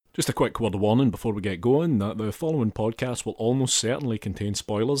Just a quick word of warning before we get going that the following podcast will almost certainly contain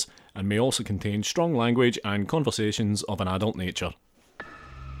spoilers and may also contain strong language and conversations of an adult nature.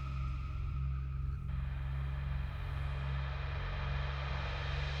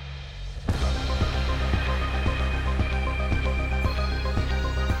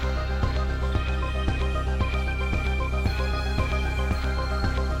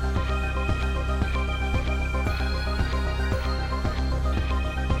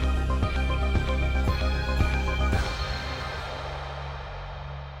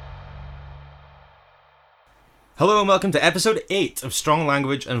 Hello and welcome to episode 8 of Strong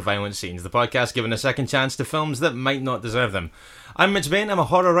Language and Violent Scenes, the podcast giving a second chance to films that might not deserve them. I'm Mitch Bain, I'm a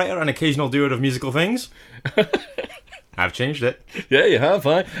horror writer and occasional doer of musical things. I've changed it. Yeah, you have,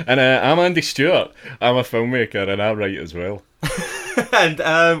 huh? And I'm Andy Stewart. I'm a filmmaker and I write as well.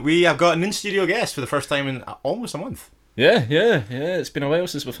 And we have got an in-studio guest for the first time in almost a month. Yeah. It's been a while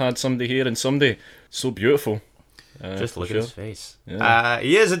since we've had somebody here and somebody so beautiful. Just look at his face. Yeah.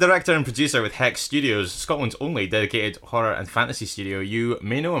 He is a director and producer with Hex Studios, Scotland's only dedicated horror and fantasy studio. You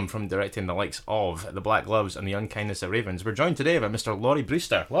may know him from directing the likes of The Black Gloves and The Unkindness of Ravens. We're joined today by Mr. Laurie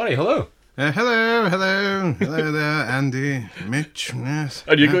Brewster. Laurie, hello. Hello there, Andy, Mitch, yes.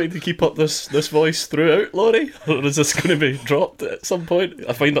 Are you going to keep up this voice throughout, Laurie? Or is this going to be dropped at some point?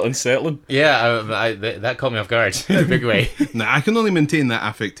 I find it unsettling. Yeah, that caught me off guard in a big way. Nah, I can only maintain that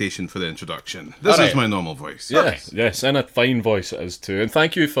affectation for the introduction. This Alright. is my normal voice. Yes, and a fine voice it is too. And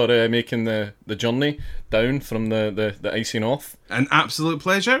thank you for making the journey down from the icy north. An absolute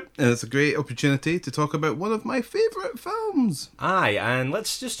pleasure, and it's a great opportunity to talk about one of my favourite films. Aye, and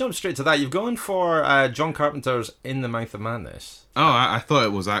let's just jump straight to that. You've gone for John Carpenter's In the Mouth of Madness. Oh, I thought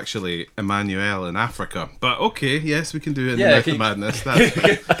it was actually Emmanuel in Africa. But okay, yes, we can do it in the Mouth of Madness.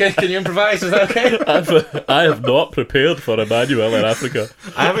 That's... Can you improvise? Is that okay? I have not prepared for Emmanuel in Africa.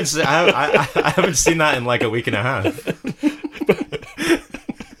 I haven't seen that in like a week and a half.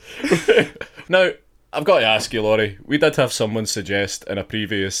 Now, I've got to ask you, Laurie, we did have someone suggest in a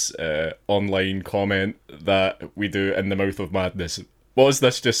previous online comment that we do In the Mouth of Madness. Was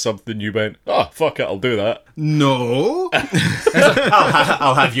this just something you went, oh, fuck it, I'll do that? No.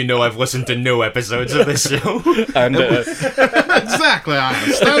 I'll have you know I've listened to no episodes of this show. And Exactly, I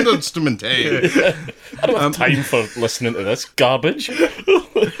have standards to maintain. I don't have time for listening to this garbage.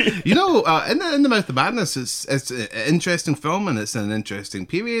 You know, in the Mouth of Madness, it's an interesting film, and it's an interesting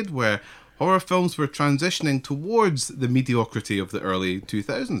period where horror films were transitioning towards the mediocrity of the early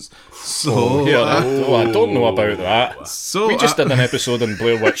 2000s. So, I don't know about that. So We just did an episode on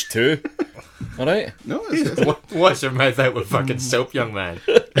Blair Witch 2. Alright? No, Wash your mouth out with fucking soap, young man.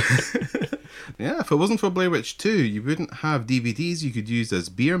 yeah, if it wasn't for Blair Witch 2, you wouldn't have DVDs you could use as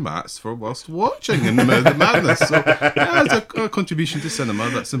beer mats for whilst watching In the Mouth of Madness. So, yeah, it's a contribution to cinema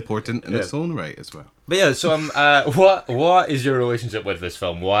that's important in its own right as well. But yeah, so what is your relationship with this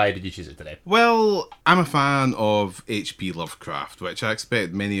film? Why did you choose it today? Well, I'm a fan of H.P. Lovecraft, which I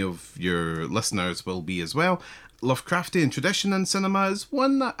expect many of your listeners will be as well. Lovecraftian tradition in cinema is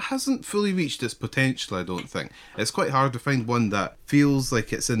one that hasn't fully reached its potential, I don't think. It's quite hard to find one that feels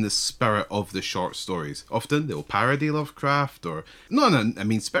like it's in the spirit of the short stories. Often they'll parody Lovecraft, or not in a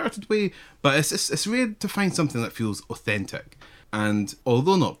mean-spirited way, but it's rare to find something that feels authentic. And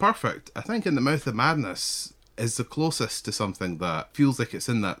although not perfect, I think In the Mouth of Madness is the closest to something that feels like it's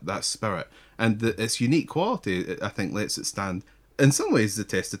in that spirit. And its unique quality, I think, lets it stand in some ways the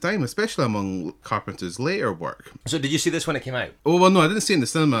test of time, especially among Carpenter's later work. So did you see this when it came out? Oh, well, no, I didn't see it in the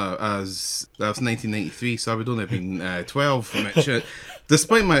cinema as that was 1993, so I would only have been 12, Mitch.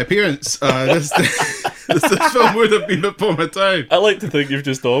 Despite my appearance, this film would have been before my time. I like to think you've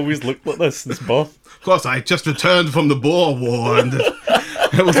just always looked like this since birth. Of course, I just returned from the Boer War, and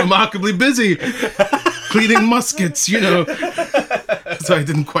I was remarkably busy cleaning muskets, you know, so I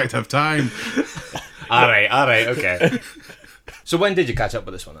didn't quite have time. All right, okay. So when did you catch up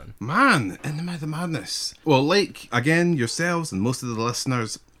with this one then? Man, In the Mouth of Madness. Well, like, again, yourselves and most of the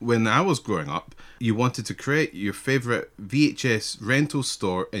listeners, when I was growing up, you wanted to create your favourite VHS rental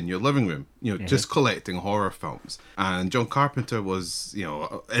store in your living room, just collecting horror films. And John Carpenter is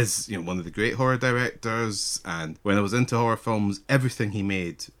one of the great horror directors. And when I was into horror films, everything he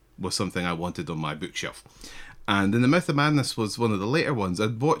made was something I wanted on my bookshelf. And In the Mouth of Madness was one of the later ones.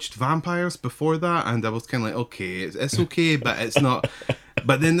 I'd watched Vampires before that, and I was kind of like, okay, it's okay, but it's not.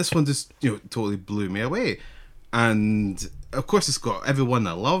 But then this one just, totally blew me away. And of course, it's got everyone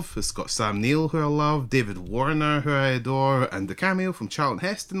I love. It's got Sam Neill, who I love, David Warner, who I adore, and the cameo from Charlton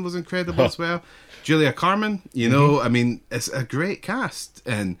Heston was incredible as well. Julia Carmen, I mean, it's a great cast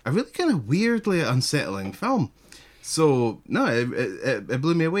and a really kind of weirdly unsettling film. So, no, it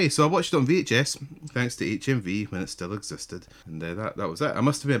blew me away. So I watched it on VHS, thanks to HMV when it still existed. And that was it. I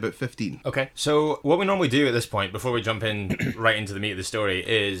must have been about 15. Okay, so what we normally do at this point, before we jump in right into the meat of the story,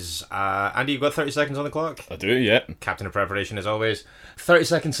 is Andy, you've got 30 seconds on the clock? I do, yeah. Captain of preparation as always.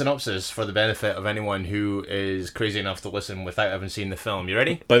 30-second synopsis for the benefit of anyone who is crazy enough to listen without having seen the film. You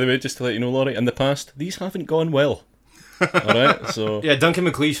ready? By the way, just to let you know, Laurie, in the past, these haven't gone well. Alright, so... Yeah, Duncan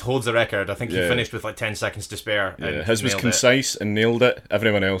McLeish holds the record. I think he Yeah. finished with like 10 seconds to spare. Yeah, and his was nailed it. concise and nailed it.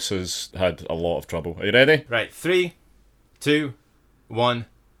 Everyone else has had a lot of trouble. Are you ready? Right, 3, 2, 1,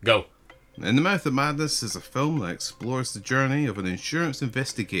 go. In the Mouth of Madness is a film that explores the journey of an insurance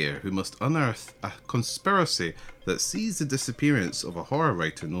investigator who must unearth a conspiracy that sees the disappearance of a horror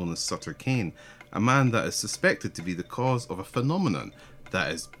writer known as Sutter Kane, a man that is suspected to be the cause of a phenomenon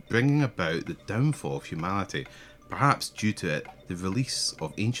that is bringing about the downfall of humanity, perhaps due to it the release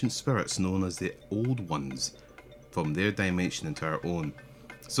of ancient spirits known as the Old Ones from their dimension into our own.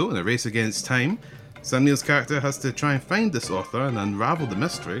 So, in a race against time, Sam Neill's character has to try and find this author and unravel the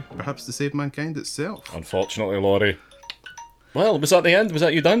mystery, perhaps to save mankind itself. Unfortunately, Laurie. Well, was that the end? Was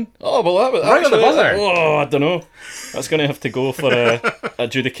that you done? Oh, well, that was Right on the actually- buzzer. Oh, I don't know. That's going to have to go for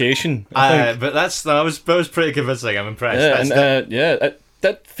adjudication, I think. But that was pretty convincing. I'm impressed. Yeah, That's and it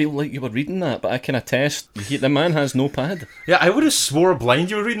did feel like you were reading that, but I can attest, the man has no pad. yeah, I would have swore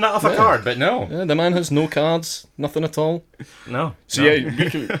blind you were reading that off a card, but no. Yeah, the man has no cards, nothing at all. No. So no.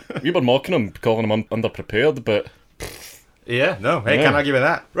 yeah, we were mocking him, calling him underprepared, but Yeah, no. Hey, Yeah. can't argue with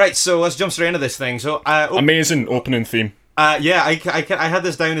that. Right, so let's jump straight into this thing. So, amazing opening theme. yeah, I had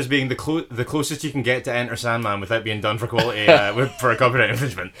this down as being the closest you can get to Enter Sandman without being done for quality for a copyright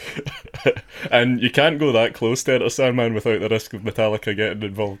infringement. And you can't go that close to Enter Sandman without the risk of Metallica getting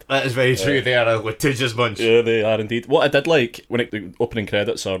involved. That is very true. They are a litigious bunch. Yeah, they are indeed. What I did like, when the opening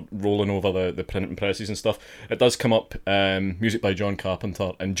credits are rolling over the printing presses and stuff, it does come up music by John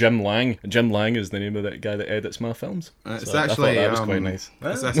Carpenter and Jim Lang. Jim Lang is the name of that guy that edits my films. It's So I thought actually that was quite nice.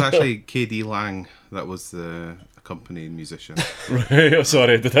 It's actually KD Lang that was the accompanying musician. Right, oh,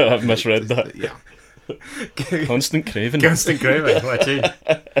 sorry, did I have misread that? Yeah. Constant craving. Constant craving. What a tune.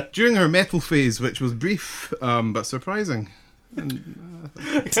 During her metal phase, which was brief but surprising. I'm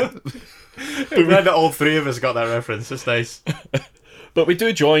glad that all three of us got that reference. It's nice. But we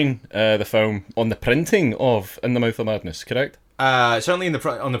do join the film on the printing of In the Mouth of Madness, correct? Certainly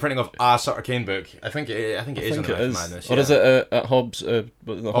on the printing of a Sutter Kane book. I think it is on the Mouth of Madness. Or is it at Hobbs?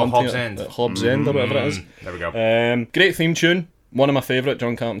 Hobbs End. At Hobbs End or whatever it is. There we go. Great theme tune. One of my favourite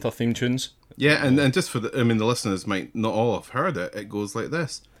John Carpenter theme tunes. Yeah, and just for the listeners might not all have heard it. It goes like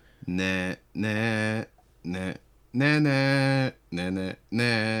this: na na na na na na na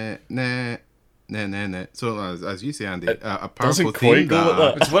na na na na na. So as you say, Andy, a powerful doesn't theme, quite go like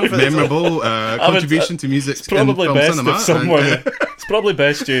that. It's one for the memorable contribution to music. It's probably in film best cinema, if someone. and, It's probably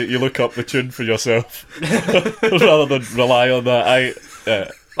best you look up the tune for yourself rather than rely on that.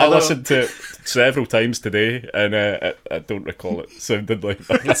 I listened to it several times today, and I don't recall it sounded like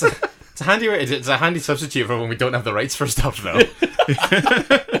that. It's a handy substitute for when we don't have the rights for stuff, though.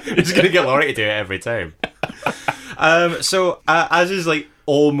 You're just gonna get Laurie to do it every time. So as is like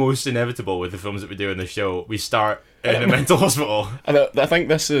almost inevitable with the films that we do in the show, we start in a mental hospital. And I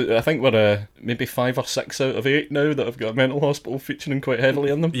think we're maybe 5 or 6 out of 8 now that have got a mental hospital featuring quite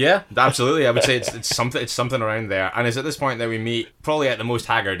heavily in them. Yeah, absolutely. I would say it's something around there, and it's at this point that we meet probably at the most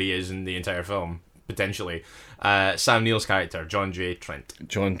haggard he is in the entire film, potentially. Sam Neill's character, John J. Trent.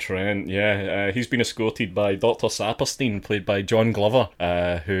 John Trent, yeah. He's been escorted by Dr. Saperstein, played by John Glover,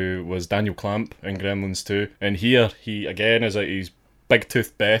 who was Daniel Clamp in Gremlins 2. And here, he again is at his big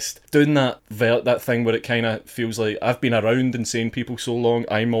tooth best, doing that thing where it kind of feels like, I've been around insane people so long,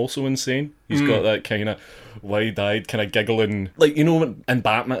 I'm also insane. He's got that kind of wide-eyed, kind of giggling, like, you know, in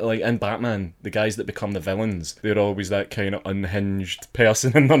Batman, the guys that become the villains, they're always that kind of unhinged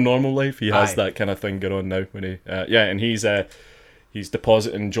person in their normal life. He has that kind of thing going on now when he, and he's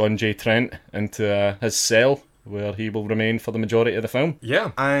depositing John J. Trent into his cell, where he will remain for the majority of the film.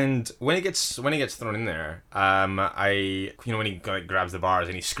 Yeah, and when he gets thrown in there, when he like, grabs the bars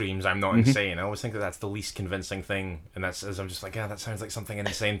and he screams, "I'm not insane," I always think that that's the least convincing thing, and I'm just like, yeah, that sounds like something an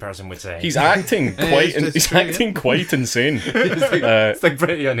insane person would say. He's acting quite, quite insane. It's like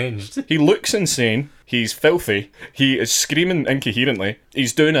pretty unhinged. He looks insane. He's filthy. He is screaming incoherently.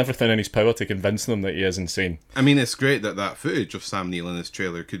 He's doing everything in his power to convince them that he is insane. I mean, it's great that footage of Sam Neill in this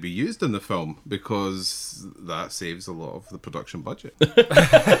trailer could be used in the film, because that saves a lot of the production budget.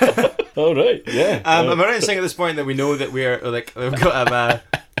 All right, yeah. Am I right in saying at this point that we know that we've got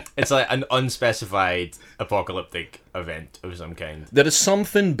It's like an unspecified apocalyptic event of some kind. There is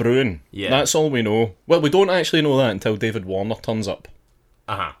something brewing. Yeah. That's all we know. Well, we don't actually know that until David Warner turns up.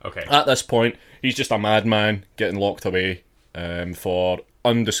 Okay. At this point, he's just a madman getting locked away for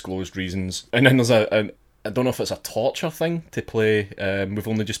undisclosed reasons. And then there's I don't know if it's a torture thing to play We've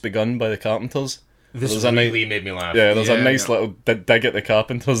Only Just Begun by the Carpenters. This There's a really made me laugh. Yeah, there's a nice Yeah. little dig at the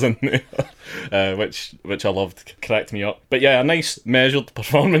Carpenters in there, which I loved, cracked me up. But yeah, a nice measured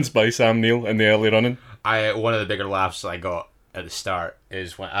performance by Sam Neill in the early running. One of the bigger laughs I got at the start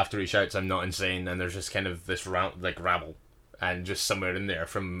is when after he shouts, "I'm not insane," and there's just kind of this rabble, and just somewhere in there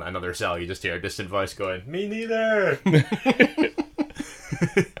from another cell, you just hear a distant voice going, "Me neither."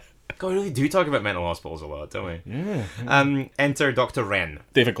 God, we really do talk about mental hospitals a lot, don't we? Yeah. Enter Dr. Wren.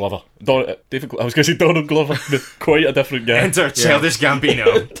 David Glover. I was going to say Donald Glover, but quite a different guy. Enter Childish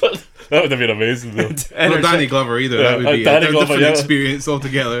Gambino. That would have been amazing, though. Enter Not Danny Glover either. Yeah, That would be Danny a Glover, different yeah. experience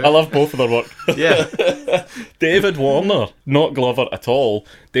altogether. I love both of their work. Yeah. David Warner, not Glover at all.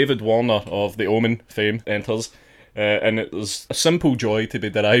 David Warner of The Omen fame enters. And it was a simple joy to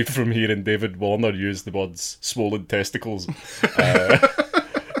be derived from hearing David Warner use the words swollen testicles.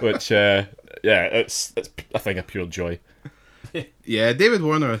 Which, it's I think a pure joy. Yeah, David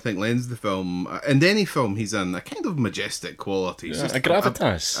Warner, I think, lends the film, and any film he's in, a kind of majestic quality. It's Yeah, just a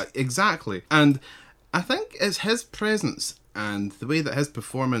gravitas. Exactly. And I think it's his presence and the way that his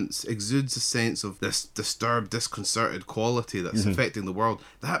performance exudes a sense of this disturbed, disconcerted quality that's affecting the world.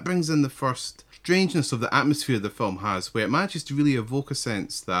 That brings in the first strangeness of the atmosphere the film has, where it manages to really evoke a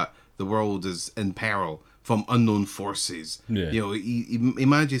sense that the world is in peril from unknown forces. Yeah. You know, he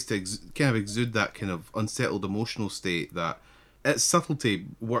manages to kind of exude that kind of unsettled emotional state that its subtlety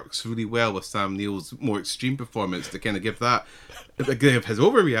works really well with Sam Neill's more extreme performance to kind of give his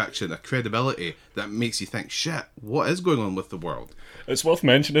overreaction a credibility that makes you think, shit, what is going on with the world? It's worth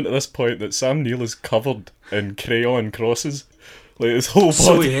mentioning at this point that Sam Neill is covered in crayon crosses. Like his whole body,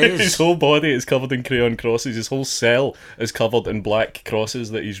 So he is. his whole body is covered in crayon crosses. His whole cell is covered in black crosses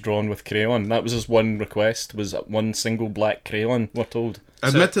that he's drawn with crayon. That was his one request, was one single black crayon, we're told.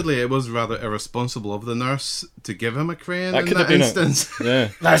 Admittedly, it was rather irresponsible of the nurse to give him a crayon That in could that have been instance. Yeah.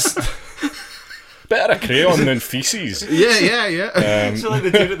 That's Better a crayon than feces. Yeah. so like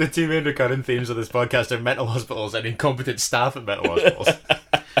the two main recurring themes of this podcast are mental hospitals and incompetent staff at mental hospitals.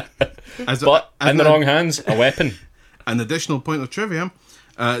 But in the wrong hands, a weapon. An additional point of trivia,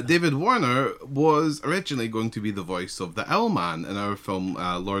 David Warner was originally going to be the voice of the Owl Man in our film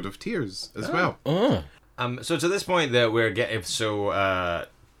Lord of Tears as well. Oh. So to this point that we're getting,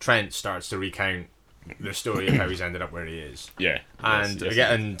 Trent starts to recount the story of how he's ended up where he is. Yeah. And Yes,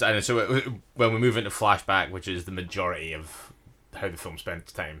 again, and so when we move into flashback, which is the majority of how the film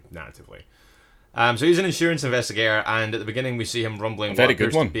spends time narratively. So he's an insurance investigator, and at the beginning we see him rumbling. A very what good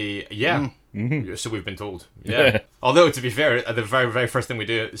appears one. To be, yeah. So we've been told. Yeah. Although to be fair, the very very first thing we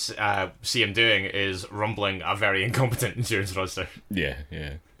do see him doing is rumbling a very incompetent insurance fraudster. Yeah.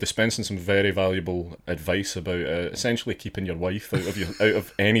 Dispensing some very valuable advice about essentially keeping your wife out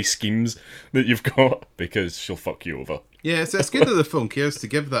of any schemes that you've got, because she'll fuck you over. Yeah, it's good that the film cares to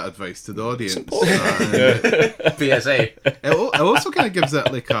give that advice to the audience. PSA. It also kind of gives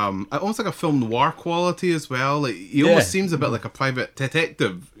it like almost like a film noir quality as well. Like he almost seems a bit like a private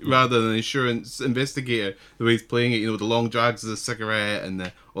detective rather than an insurance investigator. The way he's playing it, you know, the long drags of the cigarette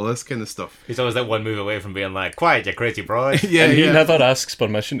and all this kind of stuff. He's always that one move away from being like, "Quiet, you crazy boy." Yeah, And he yeah. never asks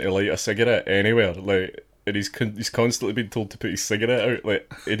permission to light a cigarette anywhere. Like, and he's constantly been told to put his cigarette out.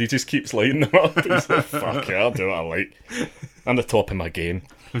 Like, and he just keeps lighting them up. He's like, "Fuck it, I'll do what I like. I'm the top of my game."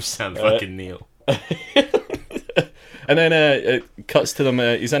 I'm Sam fucking Neil. And then it cuts to them.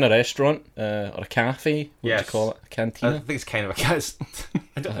 He's in a restaurant or a cafe. What Yes. do you call it? A I cantina. think it's kind of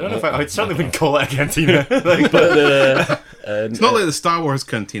I don't know if I certainly wouldn't call it a cantina. Like, It's not like the Star Wars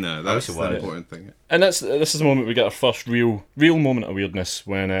cantina. That's wish it the was. important thing. And this is the moment we get our first real moment of weirdness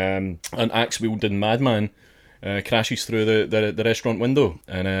when an axe-wielding madman crashes through the restaurant window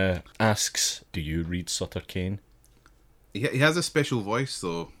and asks, "Do you read Sutter Kane?" He has a special voice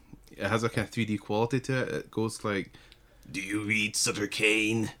though. It has a kind of 3D quality to it. It goes like, "Do you read Sutter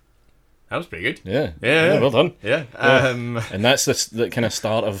Kane?" that was pretty good. Yeah, Yeah. well done. Yeah. And that's the kind of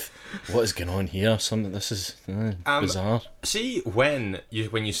start of what is going on here. This is bizarre. See when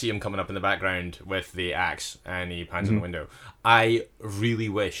you see him coming up in the background with the axe and he pans in the window. I really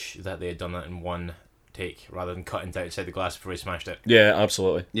wish that they had done that in one take rather than cutting to outside the glass before he smashed it. Yeah,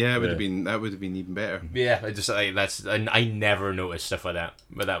 absolutely. Yeah, it would have been even better. Yeah, I just like that's. I never noticed stuff like that,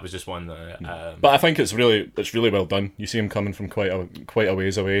 but that was just one that. But I think it's really well done. You see him coming from quite a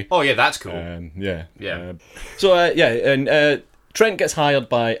ways away. Oh yeah, that's cool. Yeah. Yeah. And Trent gets hired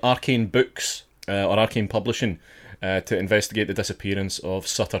by Arcane Books, or Arcane Publishing, to investigate the disappearance of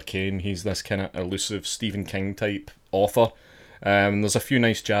Sutter Kane. He's this kind of elusive Stephen King type author. There's a few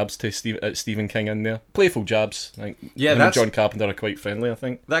nice jabs to Stephen King in there. Playful jabs. Like, Yeah, him and that's- John Carpenter are quite friendly, I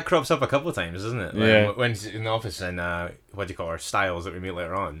think. That crops up a couple of times, doesn't it? Like, Yeah. when she's in the office and, what do you call her, Styles, that we meet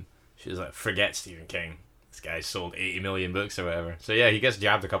later on, she's like, forget Stephen King. This guy's sold 80 million books or whatever. So yeah, he gets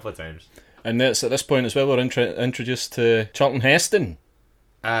jabbed a couple of times. And it's at this point as well we're introduced to Charlton Heston.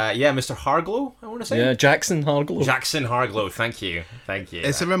 Yeah, Mr. Harglow, I want to say. Yeah, Jackson Harglow. Jackson Harglow, thank you. Thank you.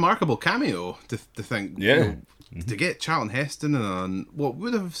 It's a remarkable cameo to think. Yeah. You know, to get Charlton Heston in what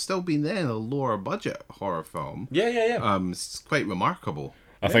would have still been then a lower budget horror film. Yeah. It's quite remarkable.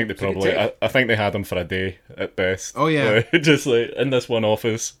 I think they probably. I think they had him for a day at best. Oh, yeah. Just like in this one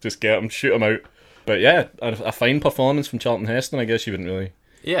office, just get him, shoot him out. But yeah, a fine performance from Charlton Heston. I guess you wouldn't really,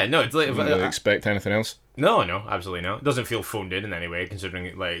 Yeah, no, it's like... expect anything else. No, absolutely not. It doesn't feel phoned in any way,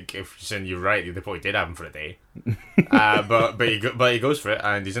 considering, like, if you're saying you're right, they probably did have him for a day. But he goes for it,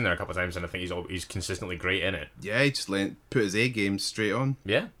 and he's in there a couple of times, and I think he's consistently great in it. Yeah, he just put his A game straight on.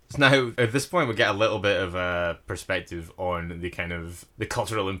 Yeah. So now, at this point, we get a little bit of a perspective on the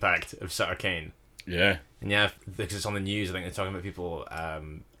cultural impact of Sutter Kane. Yeah. And yeah, because it's on the news, I think they're talking about people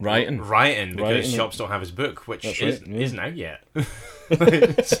Rioting because Rioting. shops don't have his book, which That's right, yeah. isn't out yet.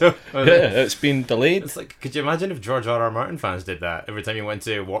 So, Yeah, it's been delayed. it's like, could you imagine if George R.R. Martin fans did that every time you went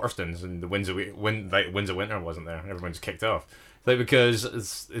to Waterstones and the Winds of Winter wasn't there, everyone's kicked off. Like, because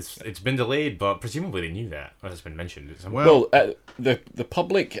it's been delayed, but presumably they knew that, or it's been mentioned at some point. Well, the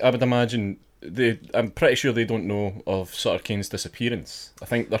public, I would imagine, I'm pretty sure they don't know of Sutter Kane's disappearance. I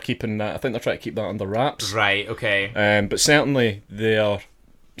think they're keeping that. I think they're trying to keep that under wraps. Right. Okay. But certainly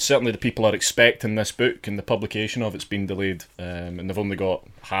the people are expecting this book, and the publication of it's been delayed. And they've only got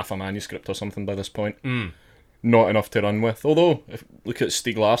half a manuscript or something by this point. Not enough to run with. Although, look at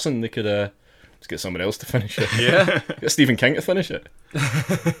Stieg Larsson, they could let's get someone else to finish it. Yeah. Get Stephen King to finish it.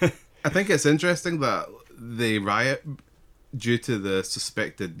 I think it's interesting that they riot due to the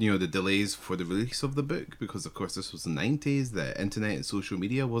suspected, the delays for the release of the book, because of course this was the 90s, the internet and social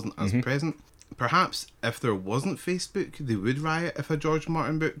media wasn't as present. Perhaps if there wasn't Facebook, they would riot if a George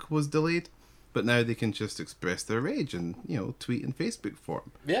Martin book was delayed, but now they can just express their rage and, tweet in Facebook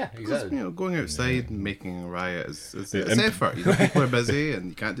form. Yeah. Because, going outside and making a riot is The it's effort. People are busy and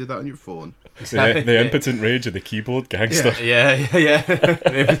you can't do that on your phone. The impotent rage of the keyboard gangster. Yeah.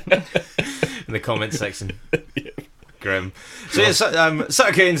 In the comments section. Grim. So yeah,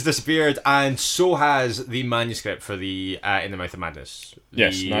 Sutter Kane's disappeared, and so has the manuscript for the In the Mouth of Madness.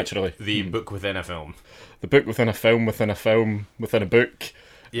 Yes, naturally. The book within a film. The book within a film within a film within a book.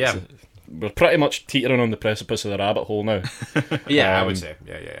 Yeah. We're pretty much teetering on the precipice of the rabbit hole now. Yeah, I would say.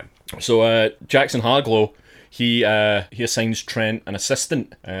 Yeah. So Jackson Harglow, he assigns Trent an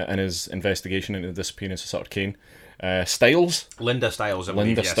assistant in his investigation into the disappearance of Sutter Kane. Styles. Linda Styles, I believe,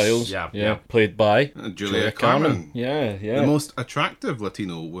 Linda yes. Styles. Yeah. Played by Julia Carmen. Yeah. The most attractive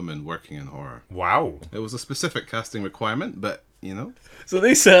Latino woman working in horror. Wow. It was a specific casting requirement, but, So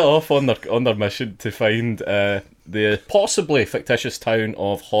they set off on their mission to find the possibly fictitious town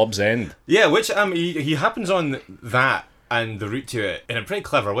of Hobbs End. Yeah, which he happens on that and the route to it in a pretty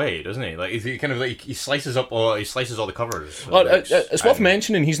clever way, doesn't he? Like he kind of like he slices all the covers. Well, it's worth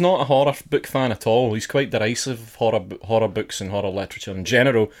mentioning he's not a horror book fan at all. He's quite derisive of horror books and horror literature in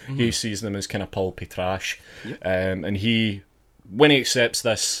general. He sees them as kind of pulpy trash. And when he accepts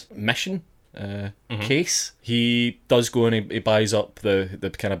this mission case, he does go and he buys up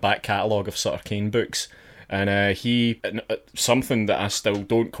the kind of back catalogue of Sutter Kane books. And something that I still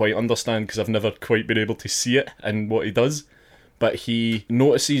don't quite understand because I've never quite been able to see it in what he does, but he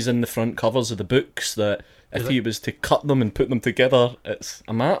notices in the front covers of the books that if he was to cut them and put them together, it's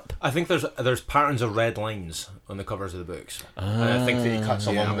a map. I think there's patterns of red lines on the covers of the books. And I think that he cuts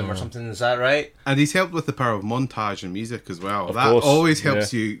along them or something. Is that right? And he's helped with the power of montage and music as well. Of that course, always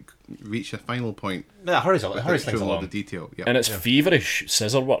helps you reach a final point. Yeah, hurries things Showing all along. the detail. Yep. And it's feverish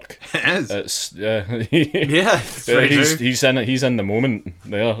scissor work. It is. It's Yeah, it's very true. he's in the moment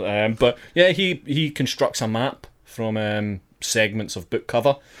there. But yeah, he constructs a map from segments of book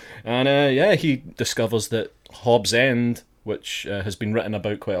cover, and he discovers that Hobbs End, which has been written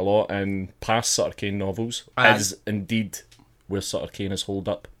about quite a lot in past Sutter Kane novels, is indeed where Sutter Kane is holed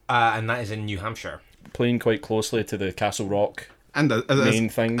up, and that is in New Hampshire. playing quite closely to the Castle Rock. And main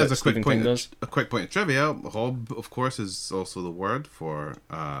thing that as a Stephen quick King does. a quick point of trivia, hob, of course, is also the word for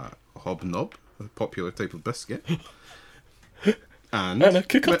hobnob, a popular type of biscuit. And a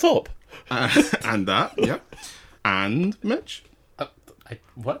cooker top. and that, yeah. And Mitch.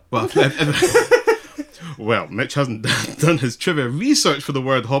 What? Well, Well, Mitch hasn't done his trivia research for the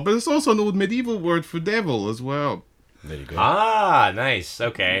word hob, but it's also an old medieval word for devil as well. There you go. Ah, nice.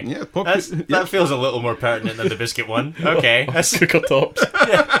 Okay. Yeah, That feels a little more pertinent than the biscuit one. Okay. Cooker tops.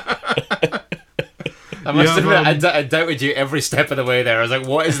 I must Yeah, admit, I doubted you every step of the way there. I was like,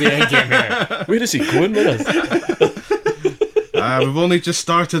 what is the end game here? Where is he going with us? We've only just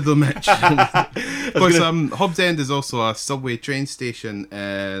started though, Mitch. Of course, Hobbs End is also a subway train station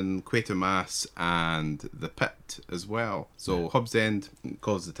in Quatermass and the Pit as well. So Hobbs End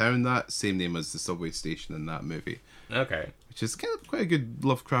calls the town that, same name as the subway station in that movie. Okay. Which is kind of quite a good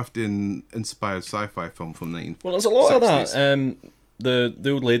Lovecraftian inspired sci-fi film from 1960s. Well, there's a lot of that.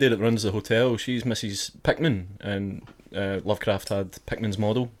 The old lady that runs the hotel, she's Mrs. Pickman, and Lovecraft had Pickman's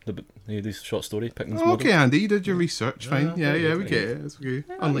model, the short story, Pickman's model. Okay, Andy, you did your research. Fine. Yeah, very we good. get it. It's okay.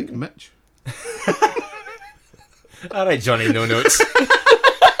 Unlike Mitch. All right, Johnny, no notes.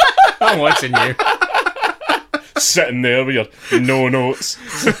 I'm watching you. Sitting there with your no notes,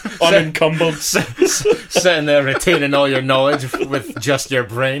 unencumbered. Sitting there retaining all your knowledge with just your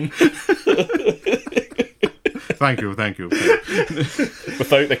brain. Thank you. Without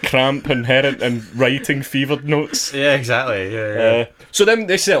the cramp inherent in writing fevered notes. Yeah, exactly. Yeah. So then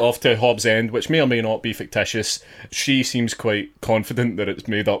they set off to Hobbs End, which may or may not be fictitious. She seems quite confident that it's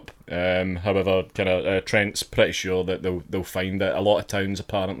made up. However, Trent's pretty sure that they'll find it. A lot of towns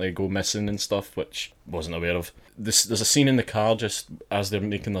apparently go missing and stuff, which I wasn't aware of. There's a scene in the car just as they're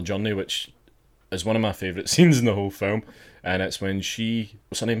making their journey, which is one of my favourite scenes in the whole film, and it's when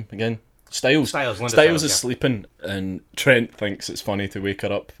what's her name again? Styles. Linda Styles Styles, is yeah. sleeping, and Trent thinks it's funny to wake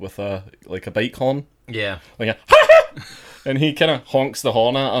her up with a bike horn, Yeah. like a and he kind of honks the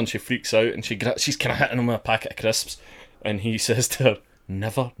horn at her, and she freaks out, and she's kind of hitting him with a packet of crisps, and he says to her,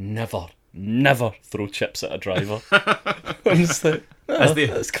 "Never, never, never throw chips at a driver." I'm just like,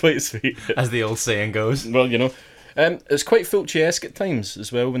 that's quite sweet. As the old saying goes. Well, it's quite Fulci-esque at times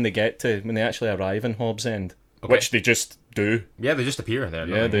as well when they actually arrive in Hobbs End, which they just do. Yeah, they just appear there.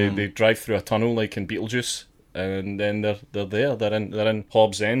 Yeah, they drive through a tunnel like in Beetlejuice, and then they're there. They're in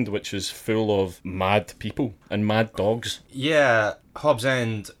Hobbs End, which is full of mad people and mad dogs. Yeah, Hobbs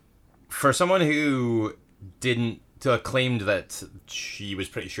End, for someone who claimed that she was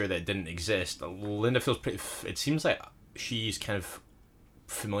pretty sure that it didn't exist, Linda feels it seems like she's kind of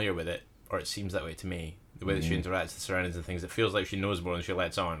familiar with it, or it seems that way to me. The way that she interacts with the surroundings and things, it feels like she knows more than she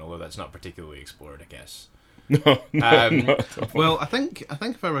lets on, although that's not particularly explored, I guess. No, Well, I think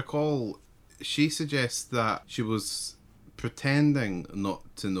if I recall, she suggests that she was pretending not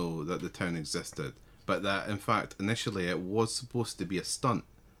to know that the town existed, but that in fact initially it was supposed to be a stunt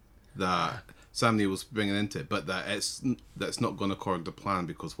that Sam Neill was bringing into it, but that's not going according to plan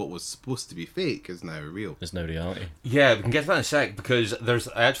because what was supposed to be fake is now real. It's no reality. Yeah, we can get to that in a sec because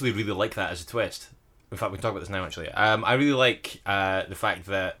I actually really like that as a twist. In fact, we can talk about this now, actually. I really like the fact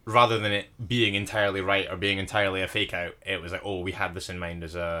that rather than it being entirely right or being entirely a fake-out, it was like, oh, we had this in mind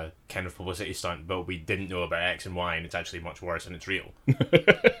as a kind of publicity stunt, but we didn't know about X and Y, and it's actually much worse, and it's real.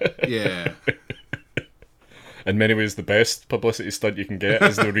 Yeah. In many ways, the best publicity stunt you can get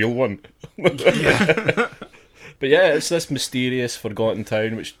is the real one. Yeah. But yeah, it's this mysterious, forgotten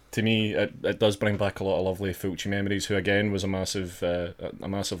town, which to me it does bring back a lot of lovely Fulci memories. Who again was a massive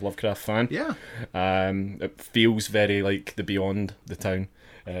Lovecraft fan. Yeah. It feels very like the Beyond the town,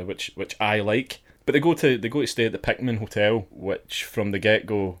 which I like. But they go to stay at the Pickman Hotel, which from the get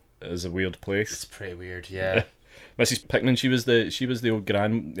go is a weird place. It's pretty weird, yeah. Mrs. Pickman, she was the old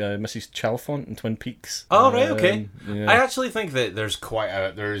grand Mrs. Chalfont in Twin Peaks. Oh, right, okay. Yeah. I actually think that there's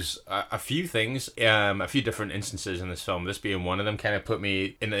a few things, a few different instances in this film, this being one of them, kind of put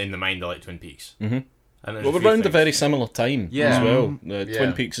me in the mind of like Twin Peaks. Mm-hmm. Well, we're around a very similar time as well. Yeah.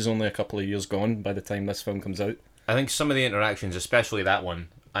 Twin Peaks is only a couple of years gone by the time this film comes out. I think some of the interactions, especially that one,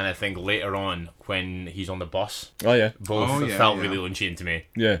 and I think later on when he's on the bus, Oh yeah, both felt really Lynchian to me.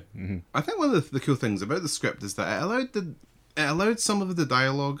 yeah. Mm-hmm. I think one of the cool things about the script is that it allowed some of the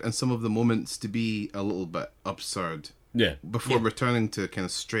dialogue and some of the moments to be a little bit absurd. Yeah. Before returning to kind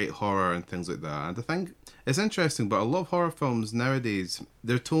of straight horror and things like that. And I think it's interesting, but a lot of horror films nowadays,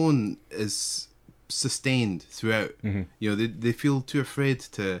 their tone is sustained throughout. Mm-hmm. You know, they feel too afraid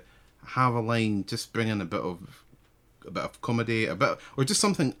to have a line, just bring in a bit of comedy, or just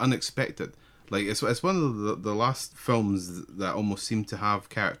something unexpected. Like it's one of the last films that almost seem to have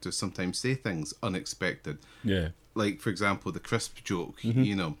characters sometimes say things unexpected. Yeah. Like for example, the crisp joke,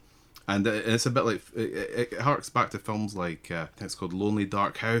 you know, and it's a bit like it harks back to films like I think it's called Lonely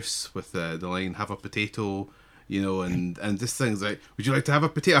Dark House with the line "Have a potato," you know, and just things like "Would you like to have a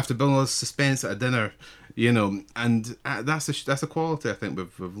potato?" After building all this suspense at a dinner, you know, and that's a quality I think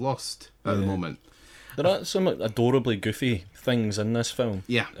we've lost at the moment. There are some adorably goofy things in this film.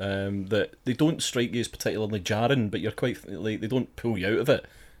 Yeah. That they don't strike you as particularly jarring, but you're quite like they don't pull you out of it.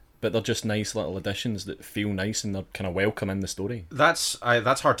 But they're just nice little additions that feel nice and they're kind of welcome in the story. That's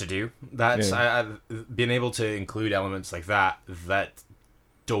hard to do. Being able to include elements like that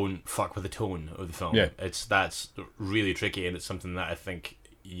don't fuck with the tone of the film. Yeah. That's really tricky, and it's something that I think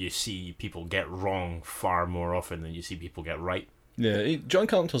you see people get wrong far more often than you see people get right. Yeah, John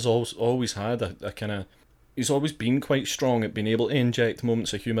Carpenter's always had a kind of... He's always been quite strong at being able to inject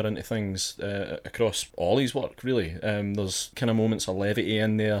moments of humour into things across all his work, really. There's kind of moments of levity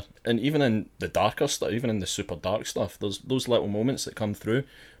in there, and even in the darker stuff, even in the super dark stuff, there's those little moments that come through,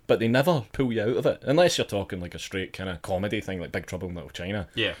 but they never pull you out of it, unless you're talking like a straight kind of comedy thing, like Big Trouble in Little China.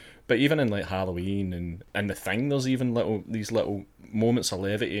 Yeah. But even in like Halloween and The Thing, there's even these little moments of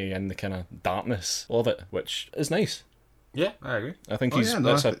levity in the kind of darkness of it, which is nice. Yeah, I agree. I think that's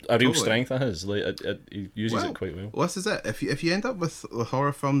a real totally. strength of his. Like he uses it quite well. Well, this is it. If you end up with the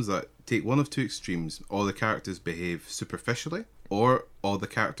horror films that take one of two extremes, all the characters behave superficially, or all the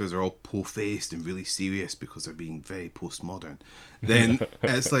characters are all po-faced and really serious because they're being very postmodern, then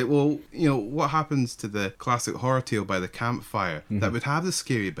it's like, well, what happens to the classic horror tale by the campfire that would have the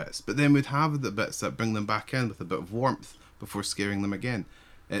scary bits, but then would have the bits that bring them back in with a bit of warmth before scaring them again?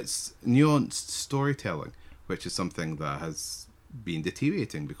 It's nuanced storytelling, which is something that has been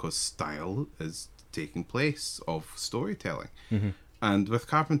deteriorating because style is taking place of storytelling. And with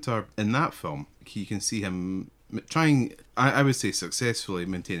Carpenter in that film, you can see him trying, I would say successfully,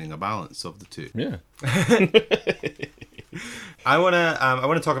 maintaining a balance of the two. Yeah. I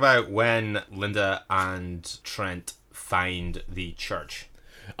wanna talk about when Linda and Trent find the church.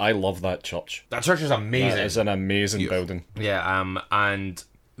 I love that church. That church is amazing. That is an amazing building. Yeah, and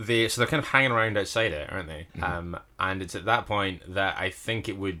they're kind of hanging around outside it, aren't they? And it's at that point that I think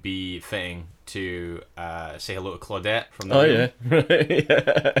it would be fitting to say hello to Claudette from the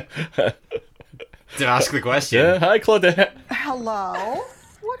room. To ask the question. Yeah, hi Claudette. Hello?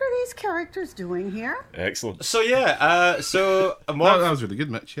 What are these characters doing here? Excellent. So yeah, That was really good,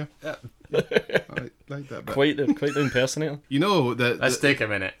 Mitch. Yeah, I like that bit. Quite the impersonator. You know that let's take a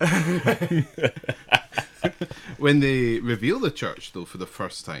minute. when they reveal the church, though, for the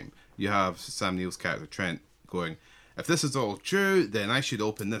first time, you have Sam Neill's character Trent going, if this is all true, then I should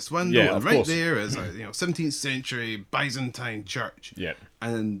open this window. Yeah, and of right course. there is a 17th century Byzantine church. Yeah.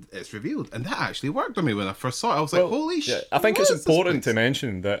 And it's revealed. And that actually worked on me when I first saw it. I was like, holy shit. I think what it's is this important to place?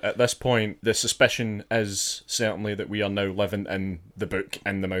 mention that at this point, the suspicion is certainly that we are now living in the book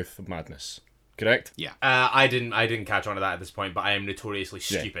In the Mouth of Madness. Correct? Yeah. I didn't catch on to that at this point, but I am notoriously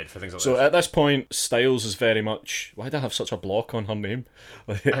stupid for things like So this. at this point, Styles is very much... Why do I have such a block on her name?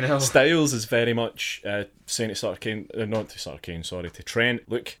 I know. Styles is very much saying to Sutter Kane... not to Sutter Kane, sorry, to Trent.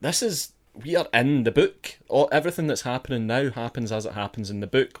 Look, this is... We are in the book. Everything that's happening now happens as it happens in the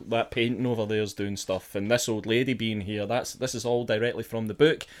book. That painting over there's doing stuff, and this old lady being here, this is all directly from the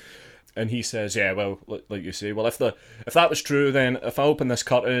book. And he says, yeah, well, like you say, well, if that was true, then if I open this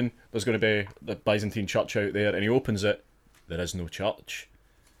curtain, there's going to be the Byzantine church out there, and he opens it, there is no church.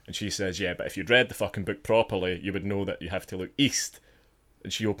 And she says, yeah, but if you'd read the fucking book properly, you would know that you have to look east.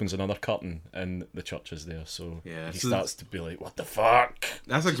 And she opens another curtain, and the church is there, so Yeah, he so starts to be like, what the fuck?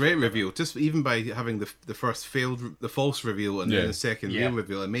 That's a great reveal. Just even by having the first the false reveal and then the second real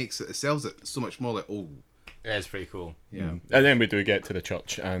reveal, it sells it so much more like, oh. Yeah, it's pretty cool. Yeah. And then we do get to the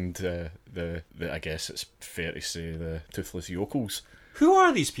church, and the I guess it's fair to say the toothless yokels. Who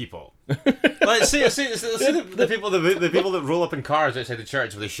are these people? Like, see the people that roll up in cars outside the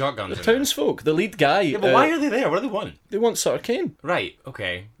church with the shotguns. The townsfolk, the lead guy. Yeah, but why are they there? What do they want? They want Sutter Kane. Right.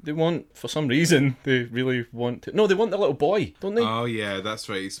 Okay. They want, for some reason, they really want to... No, they want the little boy, don't they? Oh, yeah, that's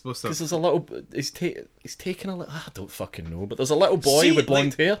right. He's supposed to... Because there's a little... He's taking a little... I don't fucking know, but there's a little boy with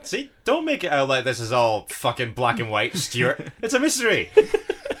blonde hair. See, don't make it out like this is all fucking black and white, Stuart. It's a mystery.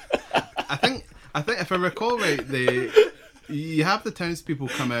 I think if I recall right, you have the townspeople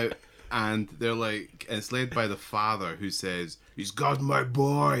come out and they're like, it's led by the father who says, he's got my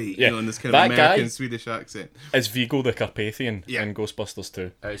boy, Yeah, in this kind of that American guy- Swedish accent. It's Vigo the Carpathian Yeah. in Ghostbusters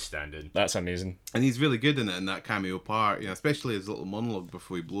 2. Outstanding. That's amazing. And he's really good in it, in that cameo part, especially his little monologue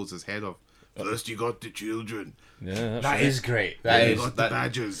before he blows his head off. First you got the children, Yeah, that's That right. is great. then That you is got the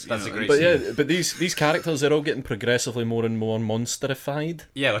badgers. that's a great But scene. yeah, but these characters, they're all getting progressively more and more monsterified.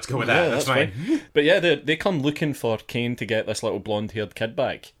 Yeah, let's go with that. Yeah, that's fine. But yeah, they come looking for Kane to get this little blonde-haired kid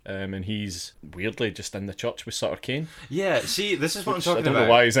back, and he's weirdly just in the church with Sutter Kane. Yeah, see, this is what I'm I talking don't about. know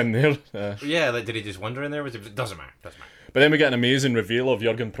why he's in there. Yeah, like, did he just wander in there? Doesn't matter. But then we get an amazing reveal of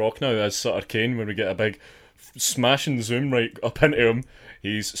Jurgen Prochnow as Sutter Kane when we get a big smashing the zoom right up into him.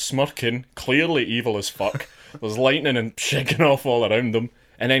 He's smirking, clearly evil as fuck. There's lightning and shaking off all around him.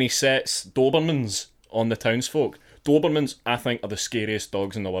 And then he sets Dobermans on the townsfolk. Dobermans, I think, are the scariest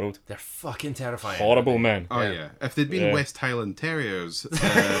dogs in the world. They're fucking terrifying. Horrible, man. Oh yeah. If they'd been Yeah. West Highland Terriers,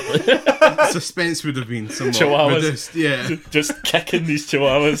 suspense would have been somewhat Chihuahuas. reduced. Yeah. Just kicking these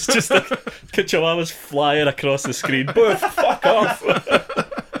chihuahuas. Just like chihuahuas flying across the screen. Boof, fuck off.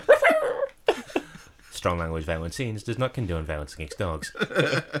 Strong language violent scenes does not condone violence against dogs.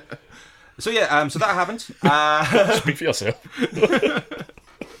 So yeah, so that happened. Speak for yourself.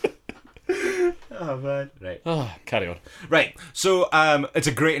 Oh man. Right. Carry on. Right. So it's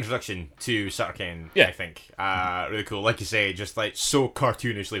a great introduction to Sutter Kane, Yeah. I think. Really cool. Like you say, just like so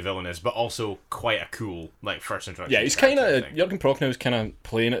cartoonishly villainous, but also quite a cool like first introduction. Yeah, he's kind of Jurgen Prochnow's kind of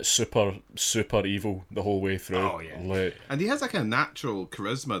playing it super evil the whole way through. Oh, yeah. Like, And he has like a natural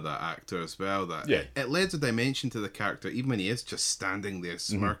charisma, that actor, as well. That Yeah. it lends a dimension to the character, even when he is just standing there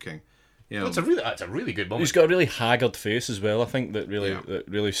smirking. You know, That's a really good moment. he's got a really haggard face as well. I think that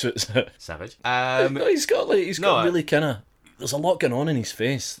really suits it. Savage. No, he's got No, really kind of. There's a lot going on in his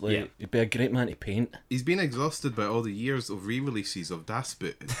face. Like Yeah. he'd be a great man to paint. he's been exhausted by all the years of re-releases of Das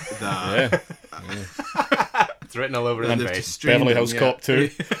Boot. That Yeah, It's written all over his they've face. just strained Beverly him, Hills yeah. Cop 2.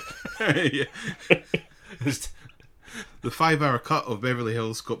 Yeah. The 5-hour cut of Beverly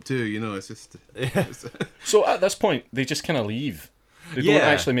Hills Cop 2, you know, it's just... So at this point, they just kind of leave. They Yeah. don't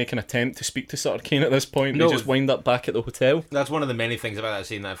actually make an attempt to speak to Sutter Kane at this point. No. They just wind up back at the hotel. That's one of the many things about that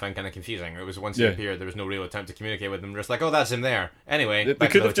scene that I found kind of confusing. It was once he Yeah. appeared, there was no real attempt to communicate with him. Just like, oh, that's him there. Anyway, They back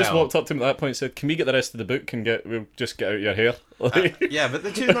to could the have just hotel. walked up to him at that point and said, "Can we get the rest of the book and we'll just get out your hair?" Yeah, but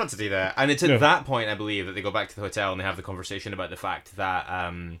they choose not to do that. And it's at No. that point, I believe, that they go back to the hotel and they have the conversation about the fact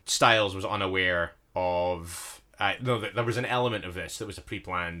that Styles was unaware of... there was an element of this that was a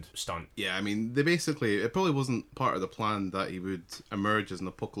pre-planned stunt. Yeah, I mean, they basically... It probably wasn't part of the plan that he would emerge as an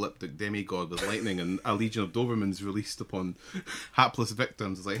apocalyptic demigod with lightning and a legion of Dobermans released upon hapless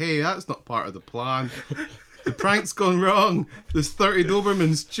victims. It's like, hey, that's not part of the plan. The prank's gone wrong. There's 30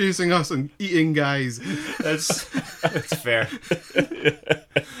 Dobermans chasing us and eating guys. That's fair.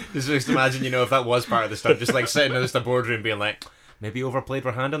 Just imagine, if that was part of the stunt, just like sitting in just a boardroom being like, maybe overplayed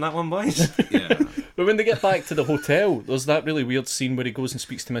her hand on that one, boys. Yeah. But when they get back to the hotel, there's that really weird scene where he goes and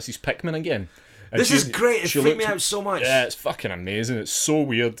speaks to Mrs. Pickman again. And This is great. It she freaked me looks- out so much. Yeah, it's fucking amazing. It's so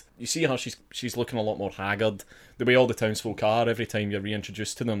weird. You see how she's looking a lot more haggard. The way all the townsfolk are, every time you're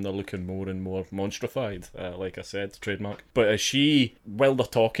reintroduced to them, they're looking more and more monstrified. Like I said, trademark. But while they're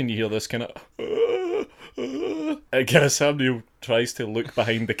talking, you hear this kind of... Again, Sam Neill tries to look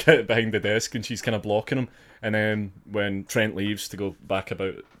behind the desk, and she's kind of blocking him. And then when Trent leaves to go back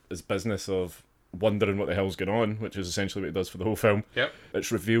about his business of wondering what the hell's going on, which is essentially what he does for the whole film, Yep.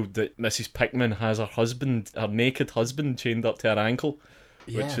 it's revealed that Mrs. Pickman has her naked husband chained up to her ankle,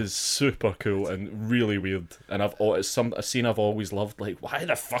 which is super cool and really weird. And it's a scene I've always loved. Like, why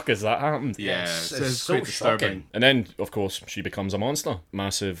the fuck has that happened? Yeah, It's it's so quite disturbing. shocking. And then, of course, she becomes a monster.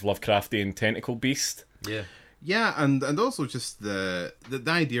 Massive Lovecraftian tentacle beast. Yeah. Yeah, and also just the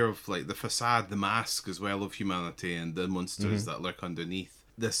idea of like the facade, the mask as well of humanity and the monsters that lurk underneath.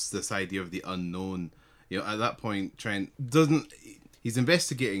 This idea of the unknown. At that point, Trent he's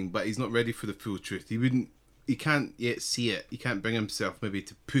investigating, but he's not ready for the full truth. He can't yet see it. He can't bring himself maybe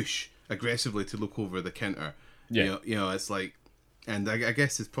to push aggressively to look over the counter. Yeah. It's like, and I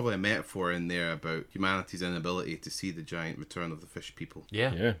guess it's probably a metaphor in there about humanity's inability to see the giant return of the fish people.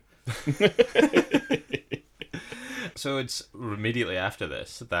 Yeah. Yeah. So it's immediately after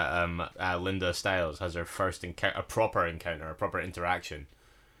this that Linda Stiles has her first a proper interaction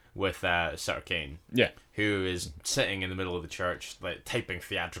with Sutter Kane, Yeah. who is sitting in the middle of the church, like typing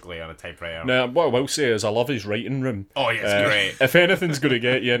theatrically on a typewriter. Now, what I will say is I love his writing room. Oh, yeah, it's great. If anything's going to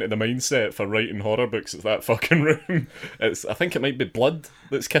get you into the mindset for writing horror books, it's that fucking room. I think it might be blood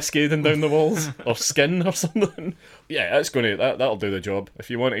that's cascading down the walls, or skin or something. Yeah, that'll do the job. If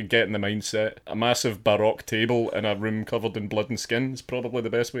you want to get in the mindset, a massive baroque table in a room covered in blood and skin is probably the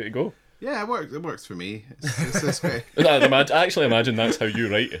best way to go. Yeah, it works. It works for me. It's great. I actually imagine that's how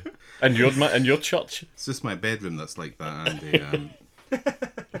you write it. In your church. It's just my bedroom that's like that, Andy.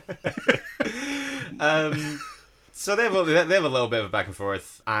 So they have a little bit of a back and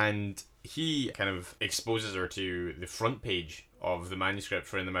forth, and he kind of exposes her to the front page of the manuscript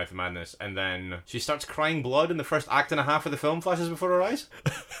for In the Mouth of Madness, and then she starts crying blood, and the first act and a half of the film flashes before her eyes.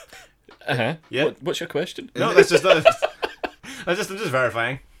 Uh-huh. Yeah. What's your question? No, I'm just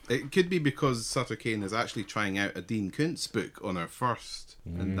verifying. It could be because Sutter Kane is actually trying out a Dean Koontz book on her first,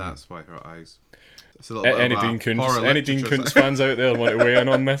 and that's why her eyes. It's a little bit Any of a Dean Koontz, horror any Dean literature. Koontz fans out there want to weigh in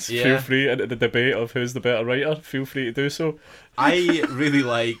on this? Yeah. Feel free into the debate of who's the better writer. Feel free to do so. I really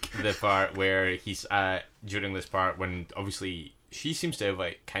like the part where he's during this part when obviously she seems to have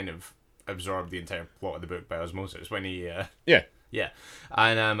like kind of absorbed the entire plot of the book by osmosis when he Yeah,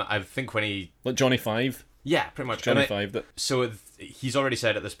 and I think when he like Johnny Five. pretty much Johnny And Five. That so he's already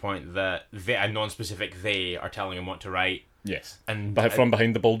said at this point that a non-specific they are telling him what to write, yes, and from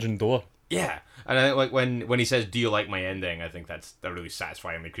behind the bulging door. yeah, and I think like when he says, "Do you like my ending?" I think that's a really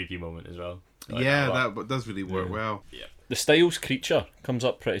satisfyingly creepy moment as well. I like Yeah, a lot. that does really work well. The Styles creature comes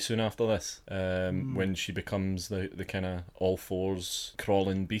up pretty soon after this, when she becomes the kind of all fours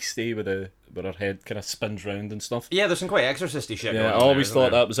crawling beastie with her head kind of spins round and stuff. Yeah, there's some quite exorcisty shit. Yeah, going I on always there, thought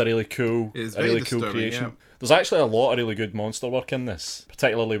isn't there? that was a really cool, It's a very really cool disturbing, creation. yeah. There's actually a lot of really good monster work in this,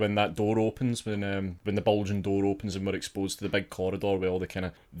 particularly when that door opens, when the bulging door opens and we're exposed to the big corridor with all the kind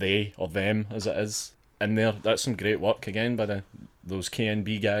of they or them as it is in there. That's some great work again by those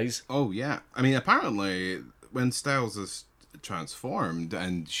KNB guys. Oh yeah, I mean apparently when Styles is transformed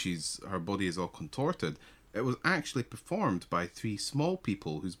and her body is all contorted, it was actually performed by 3 small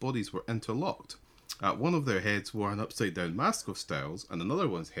people whose bodies were interlocked. One of their heads wore an upside down mask of Styles, and another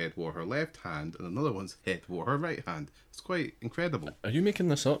one's head wore her left hand, and another one's head wore her right hand. It's quite incredible. Are you making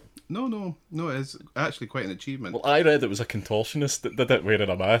this up? No, it is actually quite an achievement. Well, I read it was a contortionist that did it wearing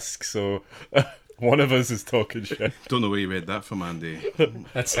a mask, so one of us is talking shit. Don't know where you read that from, Andy.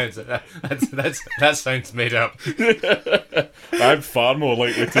 That sounds made up. I'm far more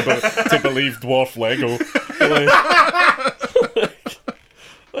likely to believe dwarf Lego.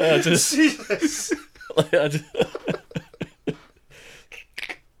 I just, Jesus. I just,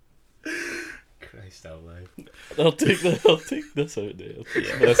 Christ alive. I'll take this out there. I'll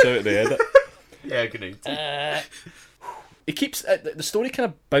take this out the edit. Yeah, good night. It keeps the story kind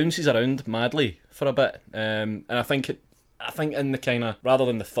of bounces around madly for a bit, and I think in the kind of, rather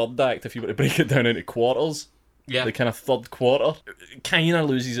than the third act, if you were to break it down into quarters, Yeah. the kind of third quarter kind of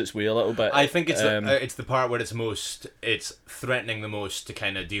loses its way a little bit. I think it's the part where it's threatening the most to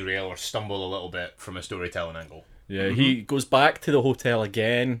kind of derail or stumble a little bit from a storytelling angle. Yeah, he goes back to the hotel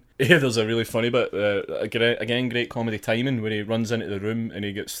again. Yeah, there's a really funny bit. Again, great comedy timing where he runs into the room and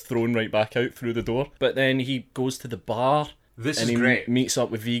he gets thrown right back out through the door. But then he goes to the bar. This and is he great. Meets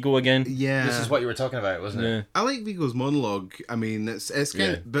up with Vigo again. Yeah, This is what you were talking about, wasn't it? I like Vigo's monologue. I mean, it's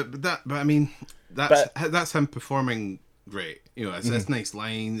kind Yeah. of, but I mean, that's him performing great. You know, it's nice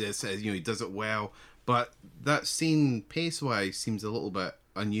lines. It's he does it well. But that scene, pace wise, seems a little bit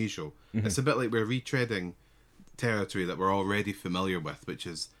unusual. It's a bit like we're retreading territory that we're already familiar with, which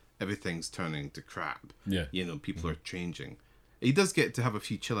is everything's turning to crap. Yeah. People are changing. He does get to have a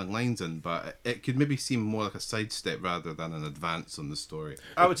few chilling lines in, but it could maybe seem more like a sidestep rather than an advance on the story.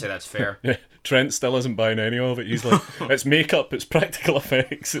 I would say that's fair. Trent still isn't buying any of it. He's like, it's makeup, it's practical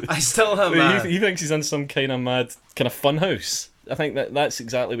effects. I still have. He thinks he's in some kind of mad kind of fun house. I think that's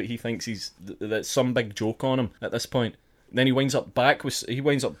exactly what he thinks. That's some big joke on him at this point. Then he winds up back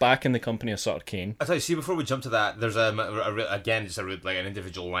in the company of Sutter Kane. I tell you, see, before we jump to that, there's again just like an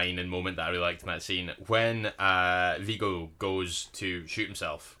individual line and moment that I really liked in that scene when Vigo goes to shoot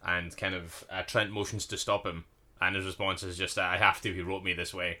himself and kind of Trent motions to stop him, and his response is just, "I have to. He wrote me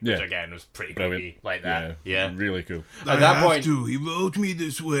this way," which Yeah. again was pretty Brilliant. creepy, like that. Yeah. Really cool. At that point, He wrote me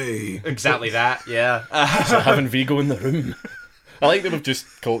this way. exactly that. Yeah. So having Vigo in the room. I like that we've just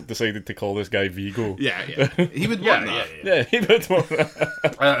decided to call this guy Vigo. Yeah. He would yeah, want that. Yeah, he would want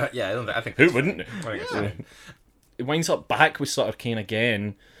that. Yeah. I think. Who wouldn't? I think it's fine. It winds up back with Sutter Kane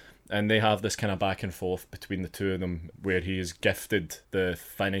again, and they have this kind of back and forth between the two of them where he is gifted the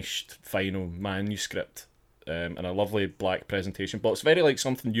finished final manuscript in a lovely black presentation box. Very like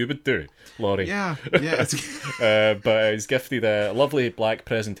something you would do, Laurie. Yeah. It's, But he's gifted a lovely black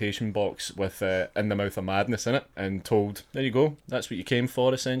presentation box with In the Mouth of Madness in it, and told, there you go, that's what you came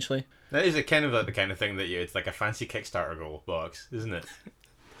for, essentially. That is a kind of like the kind of thing that it's like a fancy Kickstarter goal box, isn't it?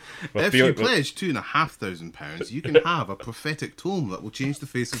 if you pledge £2,500, you can have a prophetic tome that will change the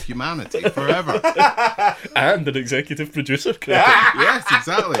face of humanity forever. And an executive producer credit. Yes,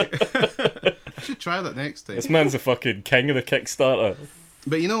 exactly. I should try that next time. This man's the fucking king of the Kickstarter.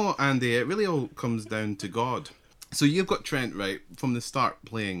 But you know, Andy, it really all comes down to God. So you've got Trent, right, from the start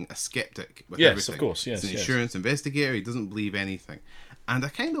playing a skeptic with Yes, everything. of course, yes, He's an yes. insurance investigator, he doesn't believe anything. And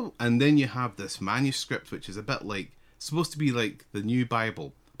and then you have this manuscript, which is a bit like, supposed to be like the new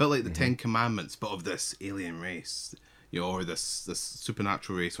Bible, a bit like the Ten Commandments, but of this alien race, or this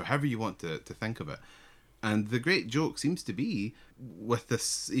supernatural race, or however you want to think of it. And the great joke seems to be with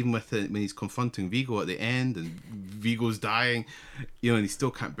this, even with it, when he's confronting Vigo at the end, and Vigo's dying, and he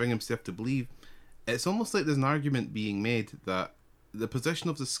still can't bring himself to believe. it's almost like there's an argument being made that the position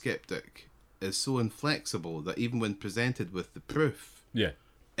of the skeptic is so inflexible that even when presented with the proof, Yeah.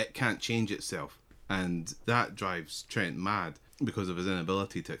 it can't change itself. And that drives Trent mad because of his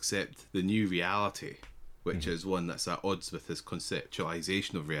inability to accept the new reality, which is one that's at odds with his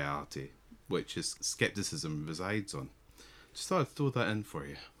conceptualization of reality, which his skepticism resides on. Just thought I'd throw that in for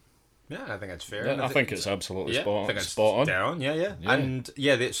you. Yeah, I think that's fair. Yeah, And I think it's absolutely I spot think it's spot on. down. Yeah. Yeah. And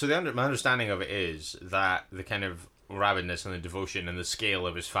my understanding of it is that the kind of rabidness and the devotion and the scale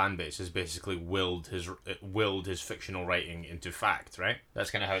of his fan base has basically willed his fictional writing into fact, right?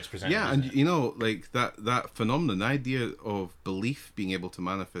 That's kind of how it's presented. Yeah, isn't and it? you know, like that phenomenon, the idea of belief being able to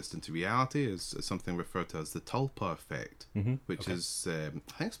manifest into reality is something referred to as the Tulpa effect, which is I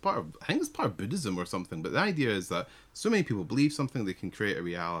think it's part of Buddhism or something. But the idea is that so many people believe something, they can create a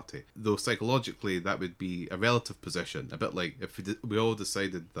reality. Though psychologically, that would be a relative position, a bit like if we all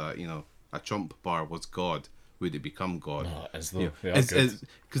decided that a chomp bar was God. Would it become God? Oh, as though they are good.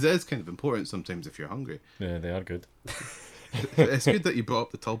 Because it is kind of important sometimes if you're hungry. Yeah, they are good. It's good that you brought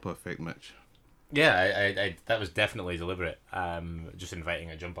up the Tulpa effect, Mitch. Yeah, I that was definitely deliberate. Just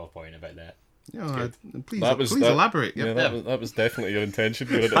inviting a jump off point about that. Please elaborate. Yeah, Yeah. that was definitely your intention.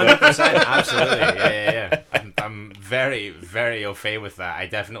 Doing it 100%, absolutely. Yeah. I'm very, very au fait with that. I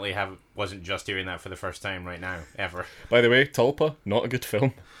definitely wasn't just hearing that for the first time right now, ever. By the way, Tulpa, not a good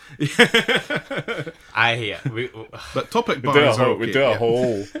film. But topic We bars are okay.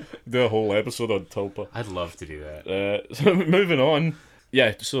 do a whole episode on Tulpa. I'd love to do that. So moving on.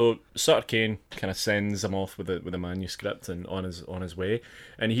 Yeah, so Sutter Kane kind of sends him off with a manuscript and on his way,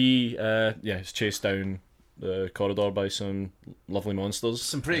 and he is chased down the corridor by some lovely monsters.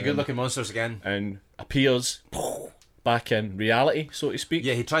 Some pretty good looking monsters again. And appears back in reality, so to speak.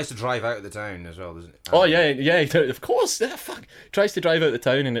 Yeah, he tries to drive out of the town as well, doesn't he? Oh yeah, of course. Yeah, fuck. Tries to drive out the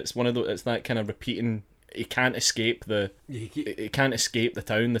town, and it's it's that kind of repeating. He can't escape he can't escape the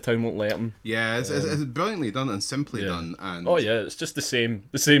town. The town won't let him. Yeah, it's brilliantly done and simply done. And It's just the same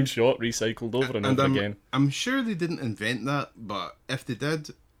shot recycled over and over again. I'm sure they didn't invent that, but if they did,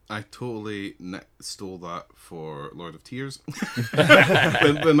 I totally stole that for Lord of Tears.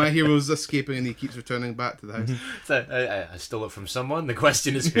 when my hero's escaping and he keeps returning back to the house. So, I stole it from someone. The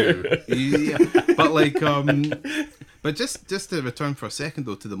question is who. Yeah, but but just to return for a second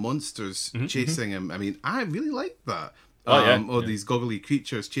though to the monsters chasing him. I mean, I really like that. These goggly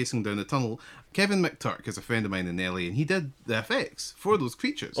creatures chasing down the tunnel. Kevin McTurk is a friend of mine in LA, and he did the effects for those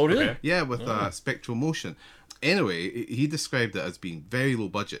creatures. Oh, really? Okay. Yeah, with spectral motion. Anyway, he described it as being very low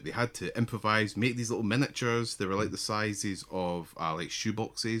budget. They had to improvise, make these little miniatures. They were like the sizes of like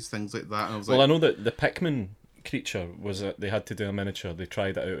shoeboxes, things like that. And I was I know that the Pikmin creature they had to do a miniature. They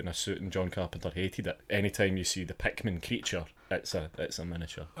tried it out in a suit, and John Carpenter hated it. Anytime you see the Pikmin creature, it's a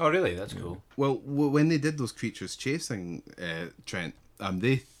miniature. Oh, really? That's cool. Well, when they did those creatures chasing Trent,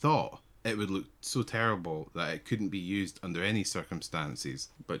 they thought it would look so terrible that it couldn't be used under any circumstances.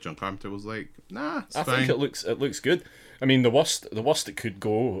 But John Carpenter was like, "Nah, it's I fine." think it looks good. I mean, the worst it could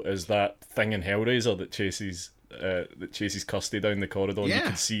go is that thing in Hellraiser that chases Kirsty down the corridor. And you Yeah.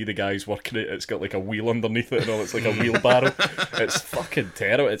 can see the guys working it. It's got like a wheel underneath it and all. It's like a wheelbarrow. It's fucking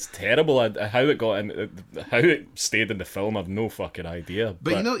terrible. It's terrible. How it got in, how it stayed in the film, I've no fucking idea.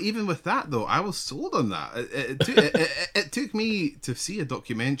 But even with that though, I was sold on that. It took me to see a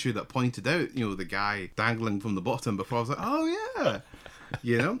documentary that pointed out, the guy dangling from the bottom before I was like, oh yeah.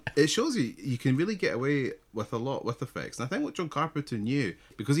 It shows you can really get away with a lot with effects. And I think what John Carpenter knew,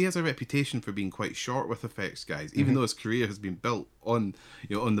 because he has a reputation for being quite short with effects guys, even though his career has been built on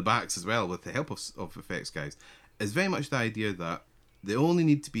on the backs as well with the help of effects guys, is very much the idea that they only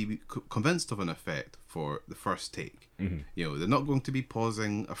need to be convinced of an effect for the first take. They're not going to be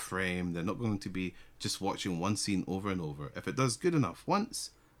pausing a frame. They're not going to be just watching one scene over and over. If it does good enough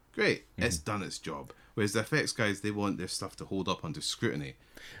once, great, it's done its job. Whereas the effects guys, they want their stuff to hold up under scrutiny.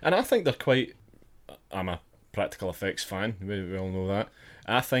 And I think they're quite... I'm a practical effects fan, we all know that.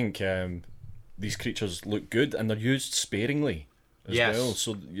 I think these creatures look good and they're used sparingly as well.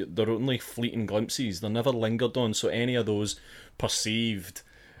 So they're only fleeting glimpses. They're never lingered on. So any of those perceived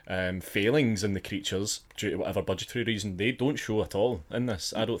failings in the creatures, due to whatever budgetary reason, they don't show at all in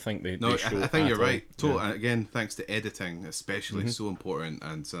this. I don't think they show. I think you're at right. all. Totally. And again, thanks to editing, especially, so important,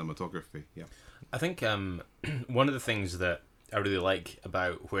 and cinematography. Yeah. I think one of the things that I really like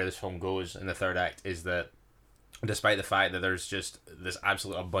about where this film goes in the third act is that despite the fact that there's just this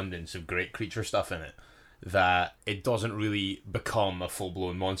absolute abundance of great creature stuff in it, that it doesn't really become a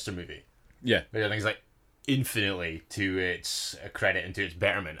full-blown monster movie. Yeah. Things like, infinitely to its credit and to its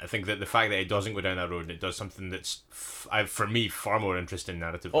betterment. I think that the fact that it doesn't go down that road and it does something that's, for me, far more interesting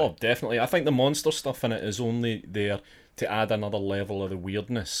narratively. Oh, definitely. I think the monster stuff in it is only there to add another level of the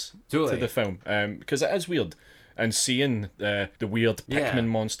weirdness Totally. to the film. Because it is weird. And seeing the weird Pikmin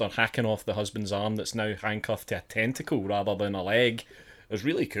monster hacking off the husband's arm that's now handcuffed to a tentacle rather than a leg is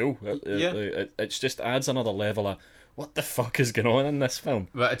really cool. It just adds another level of what the fuck is going on in this film.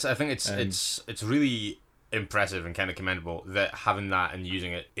 But I think it's really impressive and kind of commendable that having that and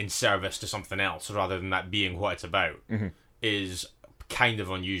using it in service to something else rather than that being what it's about is kind of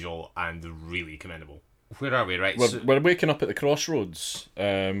unusual and really commendable. Where are we? Right, We're waking up at the crossroads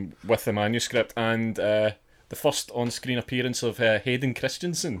with the manuscript and the first on-screen appearance of Hayden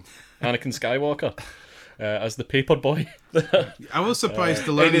Christensen, Anakin Skywalker, as the paper boy. I was surprised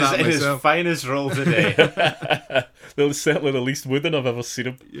to learn in that his myself. finest role today. They're certainly the least wooden I've ever seen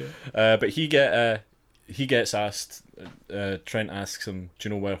him. Yeah. But he gets asked. Trent asks him, "Do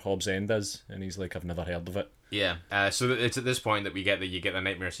you know where Hobbs End is?" And he's like, "I've never heard of it." Yeah. So it's at this point that you get the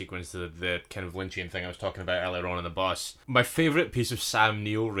nightmare sequence, the kind of Lynchian thing I was talking about earlier on in the bus. My favourite piece of Sam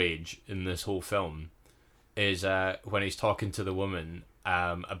Neill rage in this whole film is when he's talking to the woman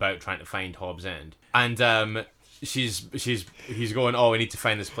about trying to find Hobbs End, and he's going, "Oh, we need to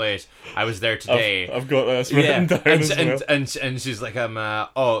find this place. I was there today. I've got this written down as well. And she's like,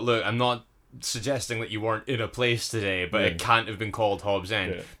 oh look, I'm not suggesting that you weren't in a place today, but it can't have been called Hobbs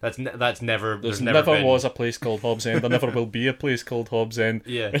End. Yeah. That's never. There's never never been. was a place called Hobbs End. There never will be a place called Hobbs End.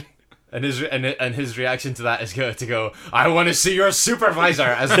 Yeah." And his reaction to that is to go, "I want to see your supervisor,"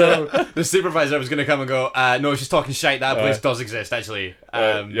 as though the supervisor was going to come and go, "No, she's talking shite. That place does exist, actually."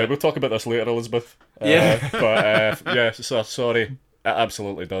 Yeah, we'll talk about this later, Elizabeth. So sorry, it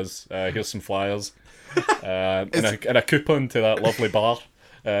absolutely does. Here's some flyers and a coupon to that lovely bar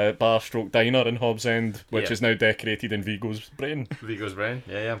stroke diner in Hobbs End, which is now decorated in Vigo's brain. Vigo's brain,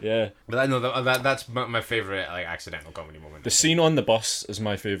 yeah. Yeah. But I know that's my favourite accidental comedy moment. The scene on the bus is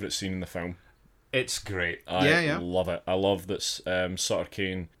my favourite scene in the film. It's great. I love it. I love that Sutter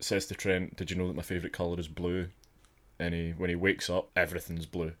Kane says to Trent, "Did you know that my favourite colour is blue?" And when he wakes up, everything's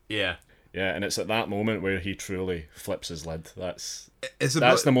blue. Yeah. Yeah, and it's at that moment where he truly flips his lid. That's It's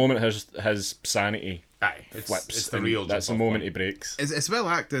the moment his sanity flips. It's the real. That's the moment he breaks. It's well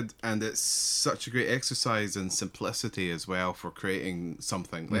acted, and it's such a great exercise in simplicity as well for creating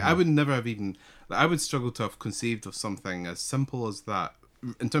something. Like I would never have even. I would struggle to have conceived of something as simple as that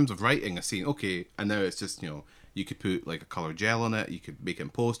in terms of writing a scene. Okay, and now it's just you could put like a colour gel on it. You could make it in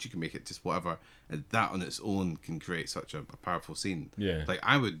post. You can make it just whatever. And that on its own can create such a powerful scene. Yeah. Like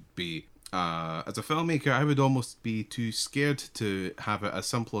I would be. As a filmmaker, I would almost be too scared to have it as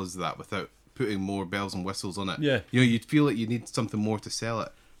simple as that without putting more bells and whistles on it. Yeah. You'd feel like you need something more to sell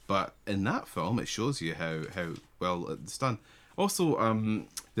it. But in that film, it shows you how well it's done. Also,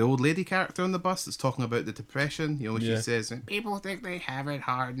 the old lady character on the bus that's talking about the depression, she says, "People think they have it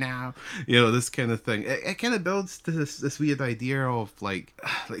hard now." This kind of thing. It kind of builds to this weird idea of like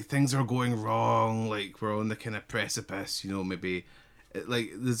things are going wrong, like we're on the kind of precipice, maybe...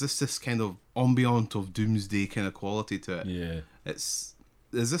 there's this kind of ambient of doomsday kind of quality to it. Yeah. There's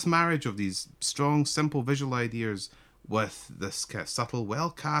this marriage of these strong, simple visual ideas with this kind of subtle,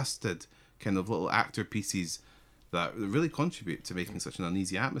 well-casted kind of little actor pieces that really contribute to making such an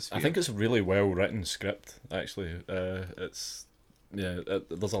uneasy atmosphere. I think it's a really well-written script, actually. There's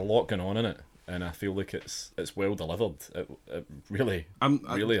a lot going on in it, and I feel like it's well delivered. It really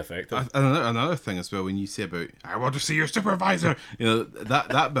effective. Another thing as well, when you say about "I want to see your supervisor,"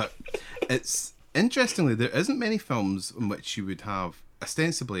 that bit. It's interestingly there isn't many films in which you would have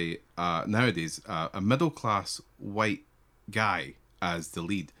ostensibly nowadays a middle class white guy as the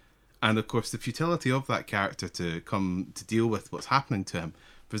lead, and of course the futility of that character to come to deal with what's happening to him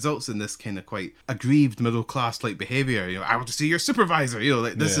results in this kind of quite aggrieved middle class like behaviour. "I want to see your supervisor."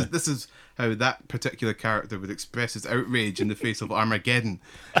 This is how that particular character would express his outrage in the face of Armageddon.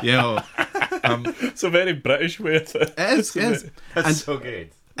 It's a very British way of it. It is. That's so good.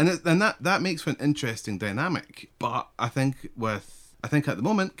 And that makes for an interesting dynamic. But I think at the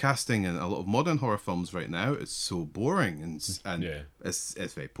moment, casting in a lot of modern horror films right now is so boring and it's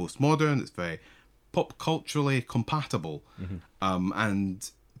very postmodern. It's very pop culturally compatible,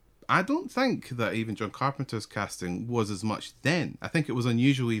 and I don't think that even John Carpenter's casting was as much then. I think it was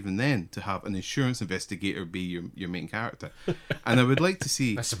unusual even then to have an insurance investigator be your main character. And I would like to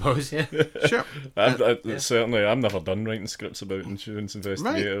see... I suppose, yeah. Sure. Certainly, I've never done writing scripts about insurance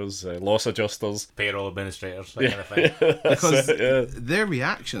investigators, loss adjusters. Payroll administrators, that kind of thing. Because their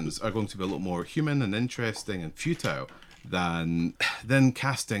reactions are going to be a lot more human and interesting and futile. than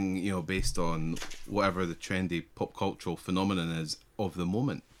casting, based on whatever the trendy pop cultural phenomenon is of the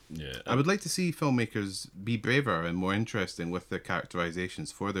moment. Yeah. I would like to see filmmakers be braver and more interesting with their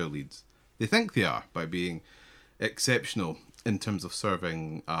characterizations for their leads. They think they are by being exceptional in terms of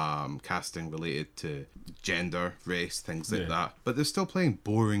serving casting related to gender, race, things like that. But they're still playing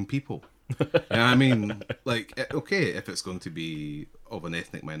boring people. And I mean, okay, if it's going to be of an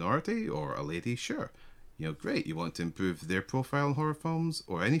ethnic minority or a lady, sure. Great. You want to improve their profile in horror films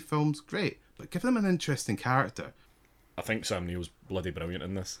or any films, great. But give them an interesting character. I think Sam Neill's bloody brilliant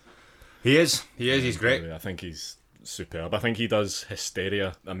in this. He is. He's great. I think he's superb. I think he does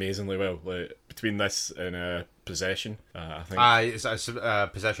Hysteria amazingly well. Like, between this and Possession, I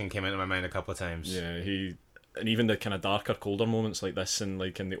think. Possession came into my mind a couple of times. Yeah, and even the kind of darker, colder moments like this, and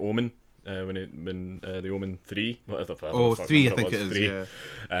like in The Omen, when The Omen 3, whatever. 3, I think it is.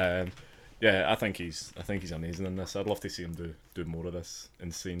 Yeah. Yeah, I think he's amazing in this. I'd love to see him do more of this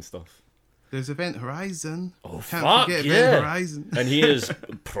insane stuff. There's Event Horizon. Oh, Can't fuck, forget yeah. Event Horizon. And he is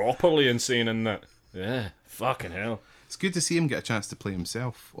properly insane in that. Yeah, fucking hell. It's good to see him get a chance to play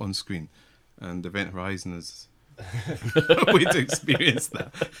himself on screen. And Event Horizon is a way to experience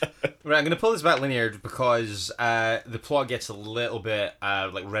that. Right, I'm going to pull this back linear because the plot gets a little bit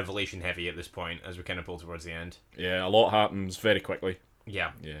revelation heavy at this point as we kind of pull towards the end. Yeah, a lot happens very quickly.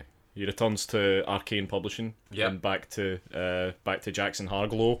 Yeah. Yeah. He returns to Arcane Publishing. Yep. And back to Jackson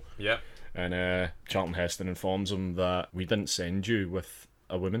Harglow. Yep. And Charlton Heston informs him that we didn't send you with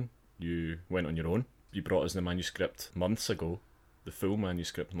a woman. You went on your own. You brought us the manuscript months ago. The full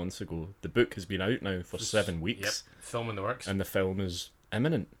manuscript months ago. The book has been out now for 7 weeks. Yep. Film in the works. And the film is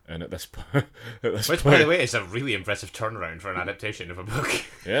imminent. And at this point... Which, by the way, is a really impressive turnaround for an adaptation of a book.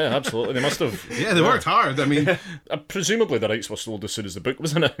 Yeah, absolutely. They must have... Yeah, they worked hard. I mean... presumably the rights were sold as soon as the book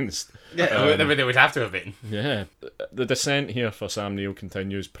was announced. Yeah, they would have to have been. Yeah. The descent here for Sam Neill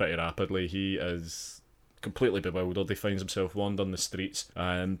continues pretty rapidly. He is completely bewildered. He finds himself wandering the streets,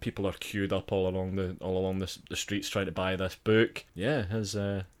 and people are queued up all along the streets trying to buy this book. Yeah, his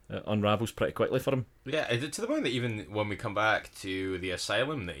unravels pretty quickly for him. Yeah, to the point that even when we come back to the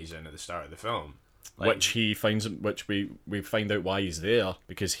asylum that he's in at the start of the film, which we find out why he's there,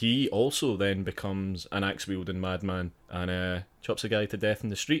 because he also then becomes an axe-wielding madman and chops a guy to death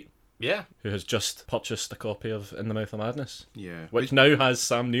in the street. Yeah. Who has just purchased a copy of In the Mouth of Madness. Yeah. Which now has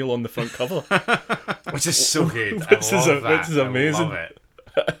Sam Neill on the front cover. Which is so good. Which is amazing.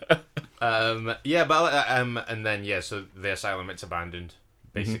 I love it. Yeah, but and then so the asylum, it's abandoned,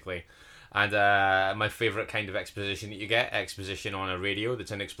 basically. And my favourite kind of exposition that you get, exposition on a radio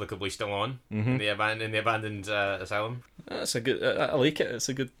that's inexplicably still on in the abandoned asylum. That's a good. I like it.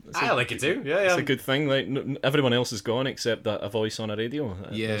 I like it too. Yeah, It's a good thing. Like everyone else is gone except that a voice on a radio.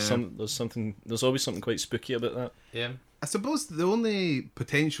 Yeah. There's always something quite spooky about that. Yeah. I suppose the only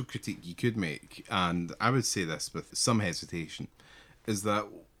potential critique you could make, and I would say this with some hesitation, is that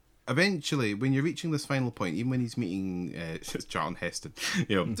eventually, when you're reaching this final point, even when he's meeting Charlton Heston,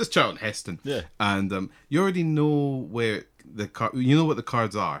 just Charlton Heston, yeah, and you already know where what the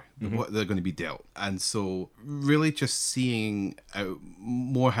cards are, what they're going to be dealt, and so really just seeing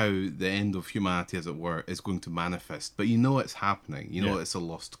more how the end of humanity, as it were, is going to manifest. But it's happening. It's a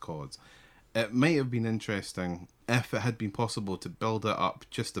lost cause. It might have been interesting if it had been possible to build it up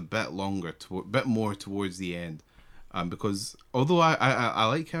just a bit longer, bit more towards the end. Because although I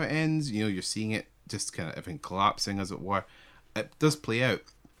like how it ends, you're seeing it just kind of everything collapsing, as it were, it does play out.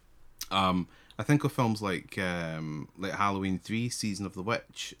 I think of films like Halloween 3, Season of the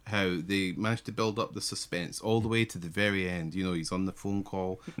Witch, how they managed to build up the suspense all the way to the very end. He's on the phone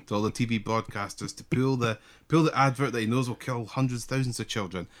call to all the TV broadcasters to pull the advert that he knows will kill hundreds, thousands of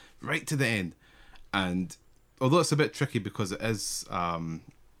children, right to the end. And although it's a bit tricky because it is...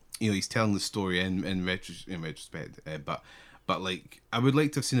 he's telling the story in retrospect, but like I would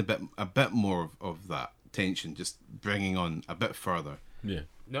like to have seen a bit more of that tension, just bringing on a bit further. Yeah.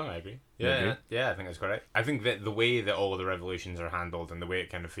 No, I agree. Yeah, I think that's correct. I think that the way that all of the revelations are handled and the way it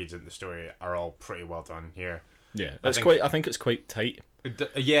kind of feeds into the story are all pretty well done here. Yeah, I think it's quite tight.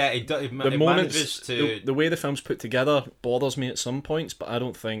 It manages to... The way the film's put together bothers me at some points, but I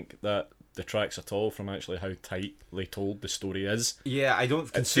don't think that detracts at all from actually how tightly told the story is. Yeah, I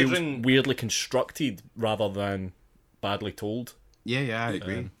don't... It feels weirdly constructed rather than badly told. Yeah, I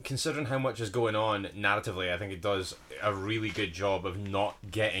agree. Considering how much is going on narratively, I think it does a really good job of not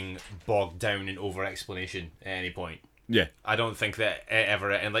getting bogged down in over-explanation at any point. Yeah. I don't think that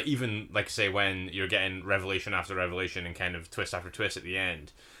ever... And even, say, when you're getting revelation after revelation and kind of twist after twist at the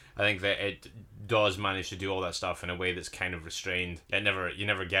end, I think that it does manage to do all that stuff in a way that's kind of restrained. You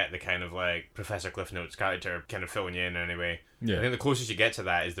never get the kind of like Professor Cliff Notes character kind of filling you in any way. Yeah. I think the closest you get to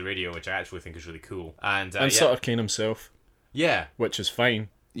that is the radio, which I actually think is really cool. And Sutter Kane himself, yeah, which is fine.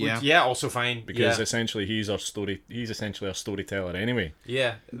 Yeah. also fine Because essentially he's essentially our storyteller anyway.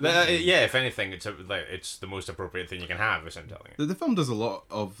 yeah. If anything, it's the most appropriate thing you can have as I'm telling you. The film does a lot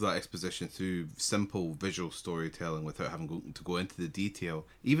of that exposition through simple visual storytelling without having to go into the detail.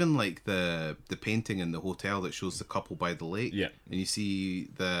 Even like the painting in the hotel that shows the couple by the lake. Yeah. And you see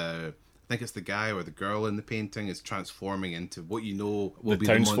I think it's the guy or the girl in the painting is transforming into what you know will The be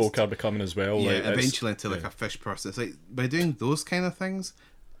townsfolk the are becoming as well. yeah, like, it's- eventually into like a fish person. It's like by doing those kind of things,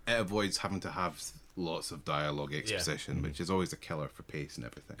 it avoids having to have lots of dialogue exposition, which is always a killer for pace and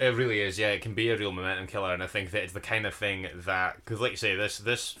everything. It really is, yeah. It can be a real momentum killer, and I think that it's the kind of thing that, because like you say,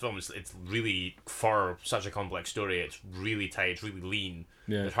 this film it's really, for such a complex story, it's really tight, it's really lean.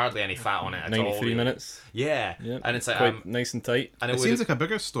 Yeah. There's hardly any fat on it at all. 93 really. minutes. Yeah, Yeah, and it's like quite nice and tight. and It it seems would, like a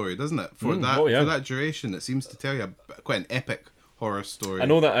bigger story, doesn't it? For yeah. that duration, it seems to tell you quite an epic horror story. I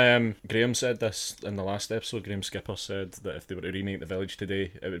know that Graham said this in the last episode. Graham Skipper said that if they were to remake The Village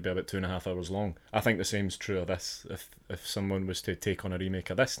today, it would be about 2.5 hours long. I think the same's true of this. If someone was to take on a remake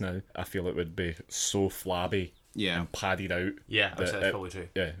of this now, I feel it would be so flabby Yeah. and padded out. yeah, that that's probably true.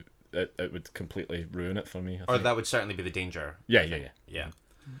 Yeah, it would completely ruin it for me. I Or think. that would certainly be the danger. Yeah. Yeah.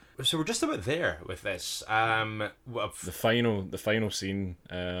 So we're just about there with this. Well, The final scene.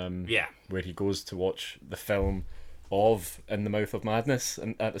 yeah. Where he goes to watch the film of In the Mouth of Madness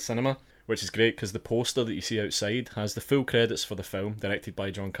at the cinema, which is great because the poster that you see outside has the full credits for the film, directed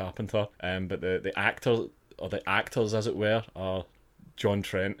by John Carpenter, but the actor, or the actors as it were, are John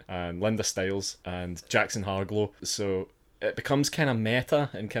Trent and Linda Stiles and Jackson Harglow. So it becomes kind of meta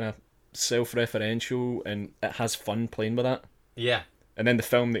and kind of self-referential, and it has fun playing with that. Yeah. And then the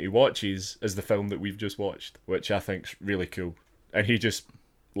film that he watches is the film that we've just watched, which I think's really cool. And he just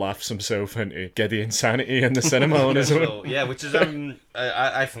laughs himself into giddy insanity in the cinema on his own. So, yeah, which is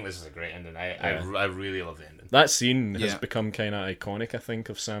I think this is a great ending. I really love the ending. That scene has Yeah. become kind of iconic, I think,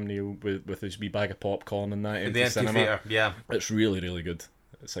 of Sam Neill with his wee bag of popcorn and that in The the empty cinema. theater, yeah. It's really, really good.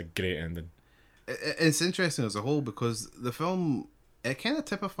 It's a great ending. It's interesting as a whole because the film, it kind of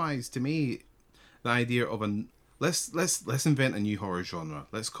typifies to me the idea of let's invent a new horror genre.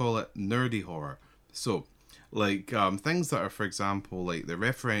 Let's call it nerdy horror. So, like things that are, for example, like they're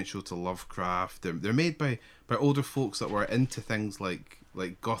referential to Lovecraft. They're made by older folks that were into things like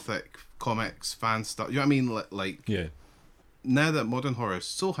gothic comics, fan stuff. You know what I mean? Like Yeah. now that modern horror is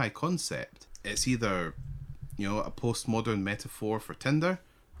so high concept, it's either, you know, a postmodern metaphor for Tinder,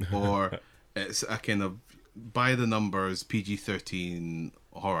 or it's a kind of by the numbers PG-13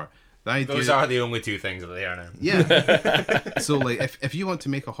 horror. The idea, Those are the only two things that they are now. yeah. So like if you want to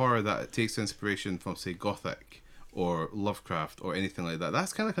make a horror that takes inspiration from, say, Gothic or Lovecraft or anything like that,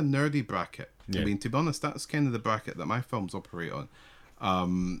 that's kind of like a nerdy bracket. Yeah. I mean, to be honest, that's kind of the bracket that my films operate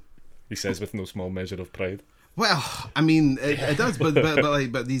on. He says with no small measure of pride. Well, I mean, it does, but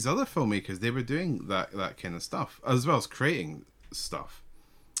these other filmmakers, they were doing that kind of stuff as well as creating stuff.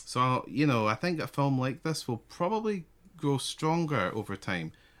 So, you know, I think a film like this will probably grow stronger over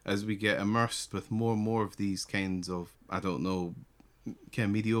time as we get immersed with more and more of these kinds of, I don't know, kind of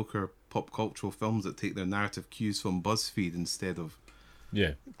mediocre pop cultural films that take their narrative cues from BuzzFeed instead of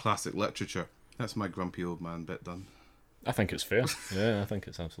Yeah. classic literature. That's my grumpy old man bit done. I think it's fair. Yeah, I think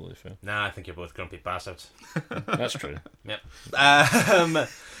it's absolutely fair. Nah, I think you're both grumpy bastards. That's true. Yep.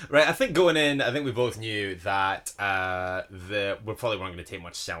 Right, I think going in, I think we both knew that we probably weren't going to take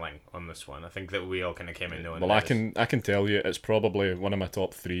much selling on this one. I think that we all kind of came in knowing. Well, that I can tell you, it's probably one of my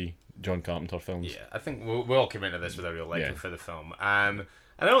top 3 John Carpenter films. Yeah, I think we all came into this with a real liking Yeah. for the film. And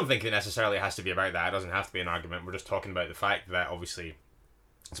I don't think it necessarily has to be about that. It doesn't have to be an argument. We're just talking about the fact that obviously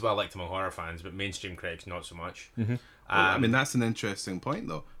it's well liked among horror fans, but mainstream critics not so much. Mm-hmm. I mean, that's an interesting point,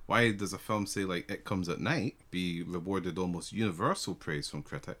 though. Why does a film say, like, It Comes at Night be rewarded almost universal praise from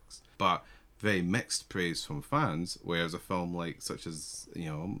critics, but very mixed praise from fans, whereas a film like, such as, you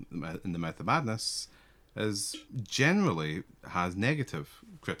know, In the Mouth of Madness, is generally has negative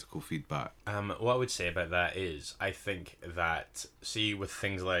critical feedback. What I would say about that is, I think that, see, with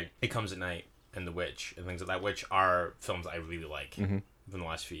things like It Comes at Night and The Witch and things like that, which are films that I really like in the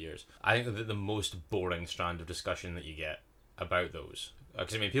last few years, I think that the most boring strand of discussion that you get about those,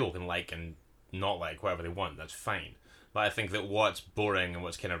 because I mean, people can like and not like whatever they want, that's fine. But I think that what's boring and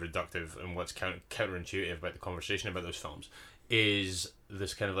what's kind of reductive and what's counterintuitive about the conversation about those films is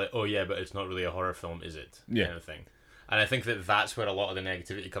this kind of like, oh yeah, but it's not really a horror film, is it? Yeah. Kind of thing. And I think that that's where a lot of the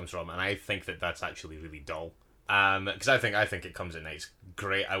negativity comes from, and I think that that's actually really dull. Because I think It Comes at Night's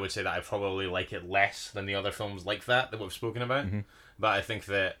great. I would say that I probably like it less than the other films like that we've spoken about. But I think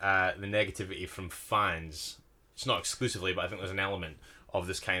that the negativity from fans, it's not exclusively, but I think there's an element of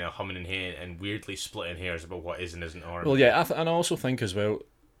this kind of humming and weirdly splitting hairs about what is and isn't horror. Well, yeah, and I also think as well,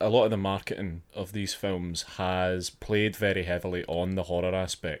 a lot of the marketing of these films has played very heavily on the horror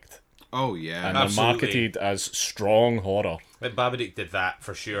aspect. Oh yeah, And they're marketed as strong horror. Like Babadook did that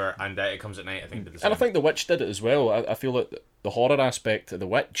for sure, and It Comes at Night I think did the same. And I think The Witch did it as well. I feel that the horror aspect of The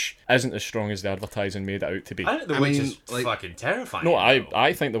Witch isn't as strong as the advertising made it out to be. I think The Witch is fucking terrifying. No, though.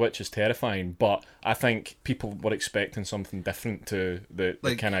 I think The Witch is terrifying, but I think people were expecting something different to the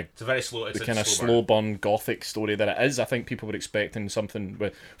kind of It's a very slow. It's the a kind of slow slow burn. burn gothic story that it is. I think people were expecting something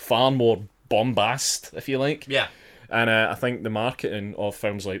with far more bombast, if you like. Yeah. And I think the marketing of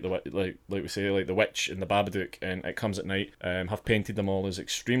films like like we say, like The Witch and The Babadook and It Comes at Night, have painted them all as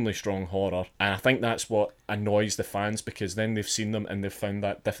extremely strong horror. And I think that's what annoys the fans, because then they've seen them and they've found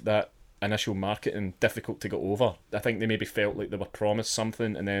that initial marketing difficult to get over. I think they maybe felt like they were promised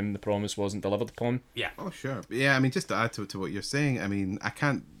something and then the promise wasn't delivered upon. Yeah. Oh, sure. Yeah, I mean, just to add to what you're saying, I mean, I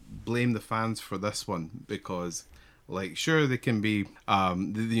can't blame the fans for this one, because, like, sure, they can be,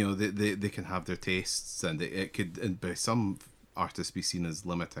 they can have their tastes, and it could, and by some artists, be seen as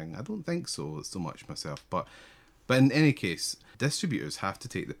limiting. I don't think so much myself, but in any case, distributors have to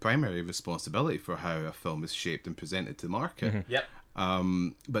take the primary responsibility for how a film is shaped and presented to the market. Yep.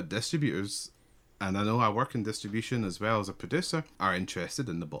 But distributors, and I know I work in distribution as well as a producer, are interested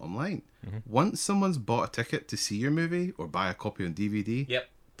in the bottom line. Once someone's bought a ticket to see your movie or buy a copy on DVD, Yep.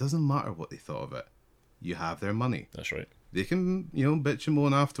 doesn't matter what they thought of it. You have their money. That's right. They can, bitch and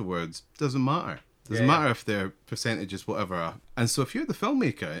moan afterwards. Doesn't matter. Doesn't matter if their percentage is whatever. And so if you're the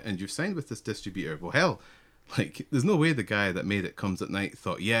filmmaker and you've signed with this distributor, well, hell, like, there's no way the guy that made It Comes at Night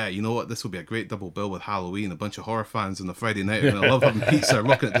thought, yeah, you know what, this will be a great double bill with Halloween. A bunch of horror fans on a Friday night are going to love having pizza,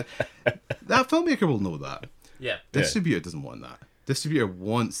 rocking it. That filmmaker will know that. Yeah. Distributor doesn't want that. Distributor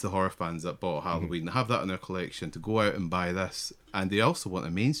wants the horror fans that bought Halloween to have that in their collection, to go out and buy this. And they also want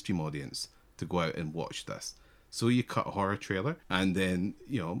a mainstream audience to go out and watch this. So you cut a horror trailer, and then,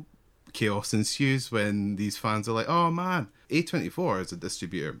 chaos ensues when these fans are like, oh man, A24 as a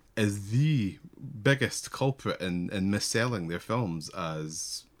distributor is the biggest culprit in mis-selling their films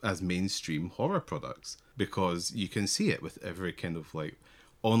as mainstream horror products, because you can see it with every kind of like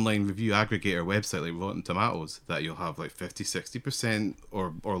online review aggregator website like Rotten Tomatoes, that you'll have like 50-60%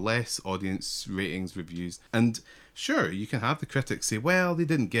 or less audience ratings, reviews. And sure, you can have the critics say, well, they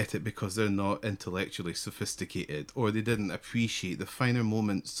didn't get it because they're not intellectually sophisticated, or they didn't appreciate the finer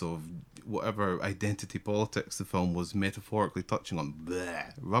moments of whatever identity politics the film was metaphorically touching on.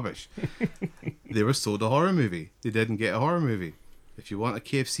 Bleh, rubbish. They were sold a horror movie. They didn't get a horror movie. If you want a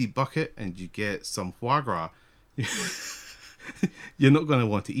KFC bucket and you get some foie gras, you're not going to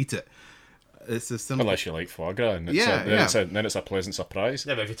want to eat it. It's a simple... Unless you like foie gras, and then it's a pleasant surprise.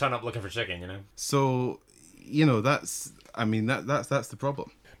 Yeah, but if you turn up looking for chicken, So, that's the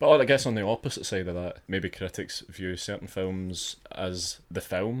problem. But I guess on the opposite side of that, maybe critics view certain films as the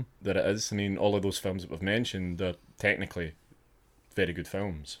film that it is. I mean, all of those films that we've mentioned are technically very good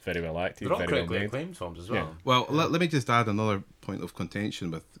films, very well acted, They're all very well critically made. acclaimed films as well. Well, let me just add another point of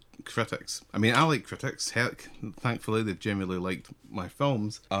contention with critics. I mean, I like critics. Heck, thankfully, they've generally liked my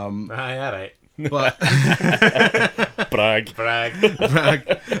films. Yeah, right. But Brag.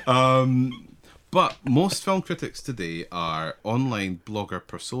 brag. But most film critics today are online blogger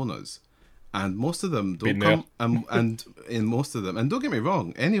personas, and most of them don't Been come. And in most of them, and don't get me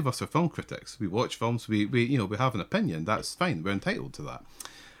wrong, any of us are film critics. We watch films. We have an opinion. That's fine. We're entitled to that.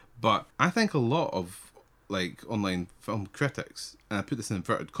 But I think a lot of like online film critics, and I put this in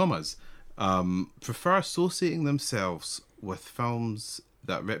inverted commas, prefer associating themselves with films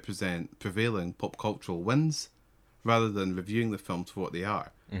that represent prevailing pop cultural winds, rather than reviewing the films for what they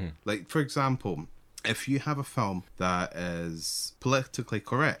are. Like, for example, if you have a film that is politically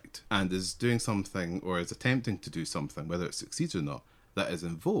correct and is doing something, or is attempting to do something, whether it succeeds or not, that is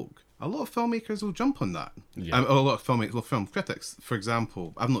in vogue, a lot of filmmakers will jump on that. Yeah. A lot of film critics. For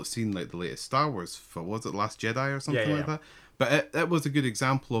example, I've not seen like the latest Star Wars film. Was it Last Jedi or something like that? But it was a good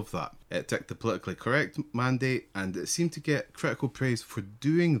example of that. It ticked the politically correct mandate, and it seemed to get critical praise for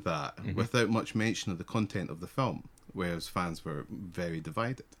doing that without much mention of the content of the film, whereas fans were very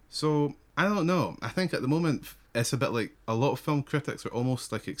divided. So, I don't know. I think at the moment, it's a bit like a lot of film critics are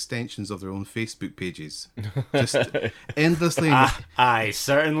almost like extensions of their own Facebook pages. Just endlessly... I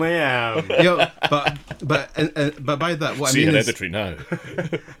certainly am. But by that, what See I mean is... Hereditary now.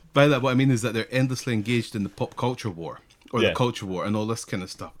 By that, what I mean is that they're endlessly engaged in the pop culture war, or Yeah. the culture war, and all this kind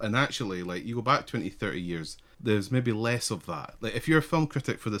of stuff. And actually, like, you go back 20, 30 years, there's maybe less of that. Like if you're a film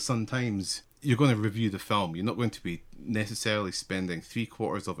critic for the Sun Times, you're going to review the film. You're not going to be necessarily spending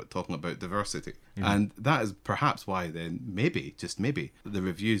 3/4 of it talking about diversity. And that is perhaps why then maybe, just maybe, the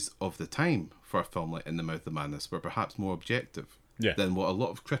reviews of the time for a film like In the Mouth of Madness were perhaps more objective than what a lot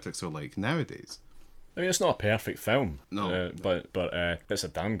of critics are like nowadays. I mean, it's not a perfect film. No. But it's a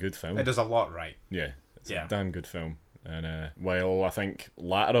damn good film. It does a lot right. Yeah, it's Yeah. a damn good film. And while I think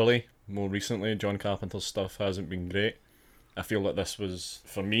laterally, more recently, John Carpenter's stuff hasn't been great, I feel like this was,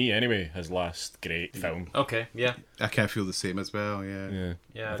 for me anyway, his last great film. Okay, yeah. I kind of feel the same as well, yeah.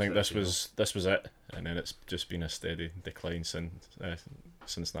 Yeah, I think that's this was it, and then it's just been a steady decline since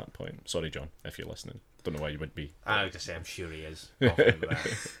that point. Sorry, John, if you're listening. Don't know why you would be. I would just say I'm sure he is. Confident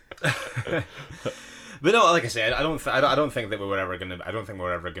with that. But no, like I said, I don't think that we're ever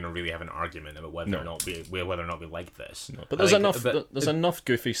gonna really have an argument about whether or not we like this. No, but there's there's enough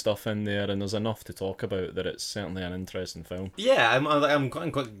goofy stuff in there, and there's enough to talk about that it's certainly an interesting film. Yeah, I'm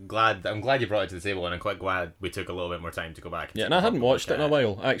quite glad. I'm glad you brought it to the table, and I'm quite glad we took a little bit more time to go back. Yeah, and I hadn't watched it in a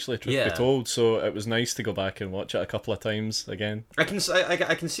while, actually, truth Yeah. be told, so it was nice to go back and watch it a couple of times again. I can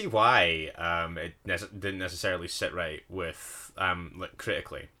see why it didn't necessarily sit right with like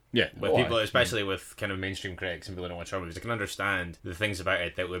critically. Yeah, With people, especially with kind of mainstream critics and people who don't watch horror movies, I can understand the things about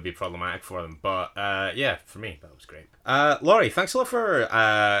it that would be problematic for them. But yeah, for me, that was great. Laurie, thanks a lot for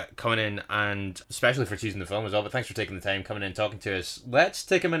coming in, and especially for choosing the film as well. But thanks for taking the time, coming in and talking to us. Let's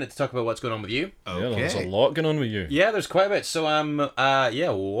take a minute to talk about what's going on with you. Yeah, there's a lot going on with you. Yeah, there's quite a bit. So yeah,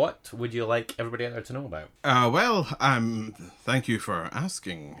 what would you like everybody out there to know about? Well, thank you for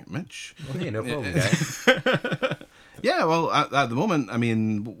asking, Mitch. Hey, no problem, guys. Yeah, well, at the moment, I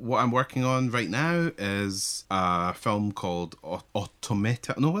mean, what I'm working on right now is a film called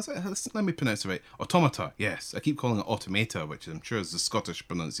Automata. No, was it? Let me pronounce it right. Automata, yes. I keep calling it Automata, which I'm sure is the Scottish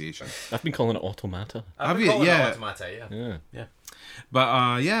pronunciation. I've been calling it Automata. I've been you? calling it Yeah. Automata, Yeah.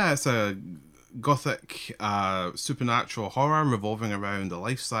 But yeah, it's a gothic supernatural horror revolving around a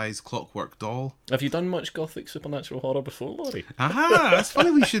life-size clockwork doll. Have you done much gothic supernatural horror before, Laurie? Aha, that's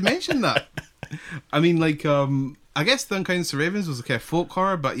funny we should mention that. I mean, like, I guess The Unkindness of Ravens was a kind of folk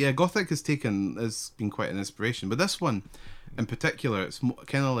horror, but yeah, gothic has been quite an inspiration. But this one, in particular, it's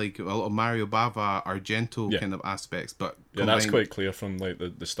kind of like a lot of Mario Bava, Argento kind of aspects, but Yeah, that's combined- quite clear from like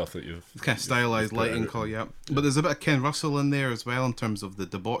the stuff that you've... kind of stylized you've put lighting, out. colour, yeah. But there's a bit of Ken Russell in there as well in terms of the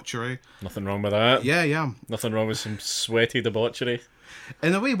debauchery. Nothing wrong with that. Yeah. Nothing wrong with some sweaty debauchery.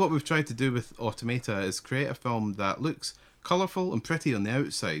 In a way, what we've tried to do with Automata is create a film that looks colourful and pretty on the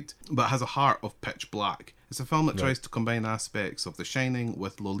outside, but has a heart of pitch black. It's a film that tries to combine aspects of The Shining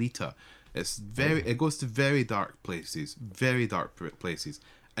with Lolita. It goes to very dark places,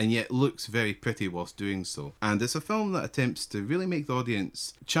 and yet looks very pretty whilst doing so. And it's a film that attempts to really make the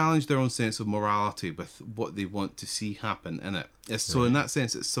audience challenge their own sense of morality with what they want to see happen in it. So in that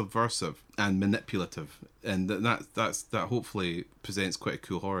sense, it's subversive and manipulative, and that hopefully presents quite a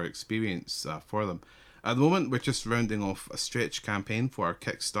cool horror experience for them. At the moment, we're just rounding off a stretch campaign for our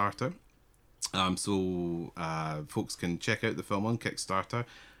Kickstarter. So folks can check out the film on Kickstarter,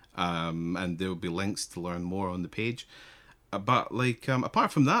 and there will be links to learn more on the page. But like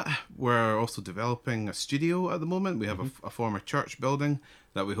apart from that, we're also developing a studio at the moment. We have a former church building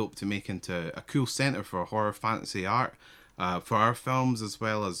that we hope to make into a cool centre for horror fantasy art for our films, as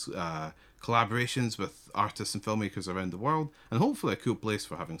well as collaborations with artists and filmmakers around the world, and hopefully a cool place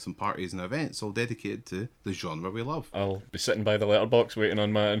for having some parties and events all dedicated to the genre we love. I'll be sitting by the letterbox waiting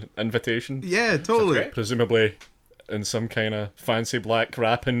on my invitation. Yeah, totally. Presumably in some kind of fancy black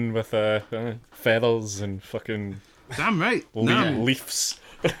wrapping with feathers and fucking Damn right. No. leaves.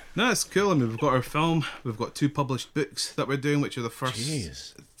 No, it's cool. I mean, we've got our film. We've got 2 published books that we're doing, which are the first.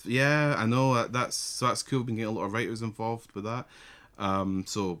 Jeez. Yeah, I know. That's cool. We've been getting a lot of writers involved with that.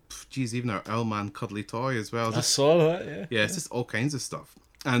 Geez, even our Owlman cuddly toy as well. I saw that, yeah. Yeah, it's just all kinds of stuff.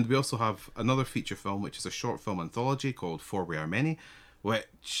 And we also have another feature film, which is a short film anthology called For We Are Many,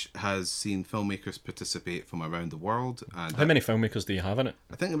 which has seen filmmakers participate from around the world. And How many filmmakers do you have in it?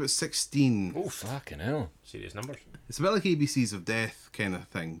 I think about 16. Oh, fucking hell. Serious numbers. It's a bit like ABCs of Death kind of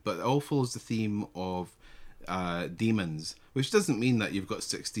thing, but it all follows the theme of demons, which doesn't mean that you've got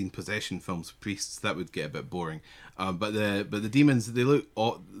 16 possession films of priests. That would get a bit boring. But the demons, they look.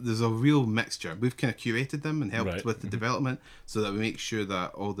 There's a real mixture. We've kind of curated them and helped with the development, so that we make sure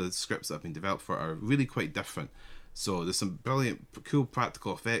that all the scripts that have been developed for are really quite different. So there's some brilliant, cool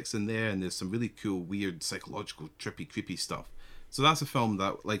practical effects in there, and there's some really cool, weird, psychological, trippy, creepy stuff. So that's a film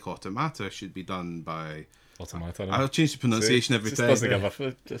that, like Automata, should be done by. Automata. I'll change the pronunciation every time. Doesn't give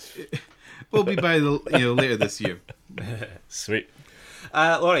a Will be by later this year. Sweet.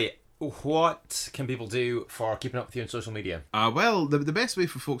 Laurie, what can people do for keeping up with you on social media? Well, the best way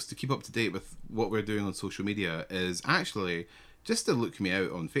for folks to keep up to date with what we're doing on social media is actually just to look me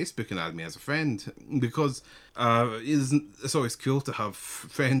out on Facebook and add me as a friend, because it's always cool to have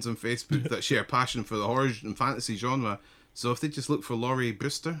friends on Facebook that share passion for the horror and fantasy genre. So if they just look for Laurie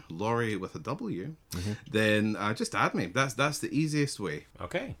Brewster, Laurie with a W, then just add me. That's the easiest way.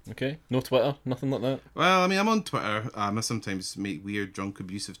 Okay. Okay. No Twitter, nothing like that. Well, I mean, I'm on Twitter. I sometimes make weird, drunk,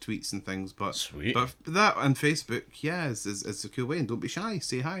 abusive tweets and things, but Sweet. But that and Facebook, yeah, is a cool way. And don't be shy.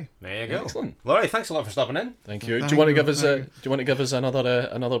 Say hi. There you go. Excellent. Laurie, thanks a lot for stopping in. Thank you. Thank do you want to you, give us thank do you want to give us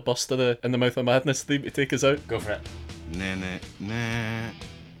another bust of the In the Mouth of Madness theme to take us out? Go for it. Nah, nah, nah,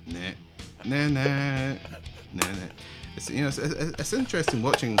 nah, nah, nah, nah, nah. It's interesting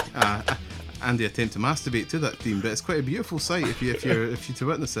watching Andy attempt to masturbate to that theme, but it's quite a beautiful sight if you to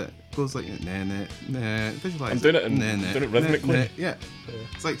witness it. It goes like nah nah nah. Visualize. I'm doing it nah, rhythmically. Nah. Yeah,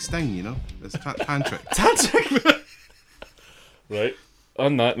 it's like Sting, you know. It's tantric. Tantric. Right.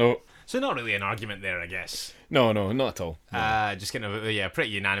 On that note. So not really an argument there, I guess. No, not at all. Just kind of pretty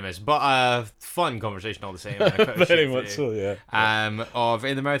unanimous, but fun conversation all the same. Very much so, yeah. Of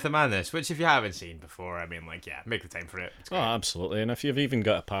In the Mouth of Madness, which if you haven't seen before, I mean, like, yeah, make the time for it. It's Oh, great. absolutely. And if you've even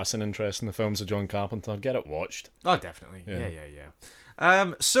got a passing interest in the films of John Carpenter, get it watched. Oh, definitely.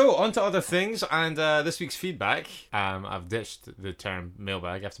 Yeah. So on to other things, and this week's feedback. I've ditched the term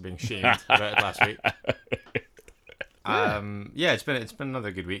mailbag after being shamed about it last week. It's been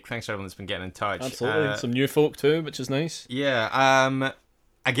another good week. Thanks to everyone that's been getting in touch. Absolutely. Some new folk too, which is nice. Yeah.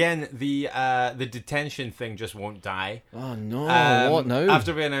 Again, the detention thing just won't die. Oh no! What now?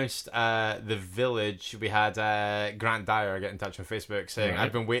 After we announced The Village, we had Grant Dyer get in touch on Facebook saying, Right.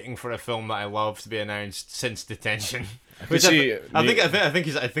 "I've been waiting for a film that I love to be announced since Detention." I Which see I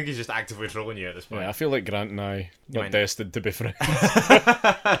think he's just actively trolling you at this point. Yeah, I feel like Grant and I might are not. destined to be friends.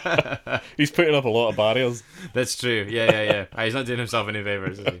 He's putting up a lot of barriers. That's true. Yeah. He's not doing himself any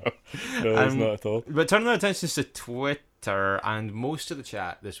favors, is he? No, he's not at all. But turning our attentions to Twitter, and most of the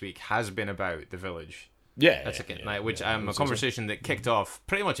chat this week has been about The Village. Yeah, That's yeah, a, yeah, like, which yeah, a conversation that kicked off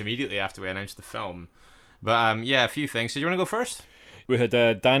pretty much immediately after we announced the film. But a few things. So you want to go first? We had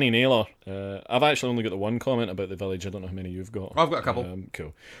Danny Naylor. I've actually only got the one comment about The Village. I don't know how many you've got. I've got a couple.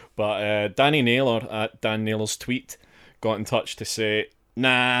 Cool. But Danny Naylor at Dan Naylor's tweet got in touch to say,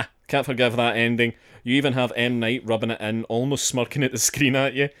 "Nah, can't forgive that ending. You even have M. Night rubbing it in, almost smirking at the screen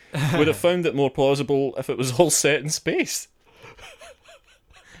at you. Would have found it more plausible if it was all set in space."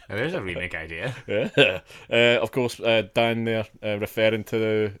 Now, there's a remake idea. Yeah. Of course, Dan there referring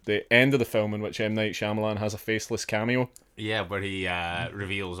to the end of the film in which M. Night Shyamalan has a faceless cameo. Yeah, where he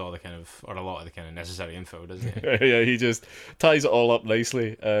reveals all the kind of, or a lot of the kind of necessary info, doesn't he? Yeah, he just ties it all up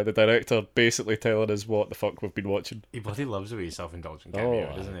nicely. The director basically telling us what the fuck we've been watching. He bloody loves a wee self-indulgent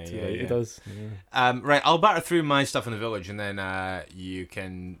cameo, doesn't he? Yeah, he does. Yeah. Right, I'll batter through my stuff in The Village, and then you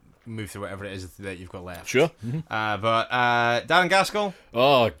can move through whatever it is that you've got left. Sure. But Darren Gaskell,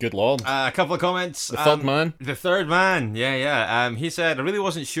 Oh, good lord. a couple of comments. The third man. The third man, yeah. He said, "I really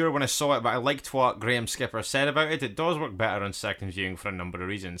wasn't sure when I saw it, but I liked what Graham Skipper said about it. It does work better on second viewing for a number of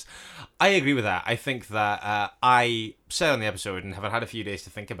reasons." I agree with that. I think that I said on the episode, and having had a few days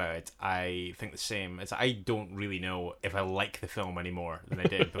to think about it, I think the same. I don't really know if I like the film anymore than I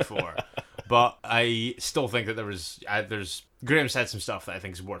did before. But I still think that there's Graham said some stuff that I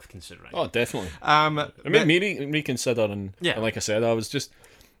think is worth considering. Oh, definitely. It It made me reconsider, and Yeah. like I said, I was just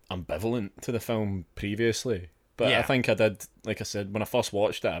ambivalent to the film previously. But Yeah. I think I did, like I said, when I first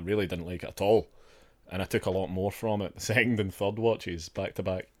watched it, I really didn't like it at all. And I took a lot more from it the second and third watches back to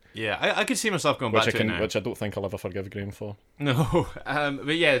back, Yeah, I could see myself going which back to it now. which I don't think I'll ever forgive Graham for. No,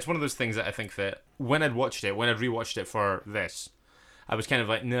 but yeah, it's one of those things that I think that when I'd rewatched it for this, I was kind of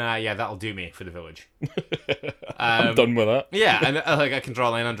like, nah, yeah, that'll do me for The Village. I'm done with that. Yeah, and I can draw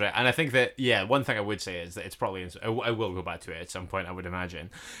a line under it. And I think that, yeah, one thing I would say is that it's probably, I will go back to it at some point, I would imagine.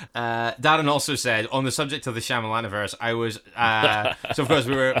 Darren also said, on the subject of the Shyamalaniverse, I was, so of course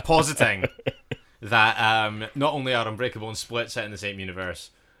we were positing that not only are Unbreakable and Split set in the same universe,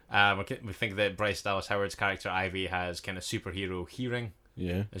 we think that Bryce Dallas Howard's character Ivy has kind of superhero hearing.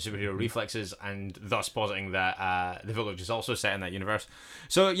 Yeah. And superhero reflexes, and thus positing that The Village is also set in that universe.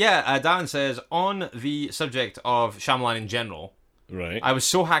 So yeah, Darren says, on the subject of Shyamalan in general, Right. I was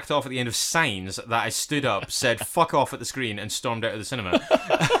so hacked off at the end of Signs that I stood up, said "fuck off" at the screen, and stormed out of the cinema.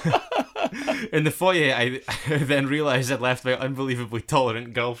 In the foyer, I then realised I'd left my unbelievably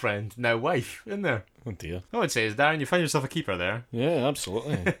tolerant girlfriend, now wife, in there. Oh dear. I would say is, Darren, you found yourself a keeper there. Yeah,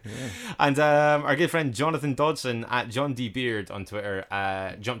 absolutely. And our good friend Jonathan Dodson at John D. Beard on Twitter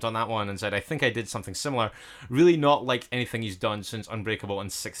jumped on that one and said, I think I did something similar. Really not like anything he's done since Unbreakable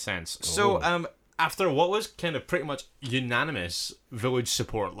and Sixth Sense. So after what was kind of pretty much unanimous Village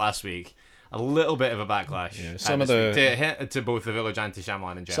support last week, a little bit of a backlash. Yeah, to both the Village and to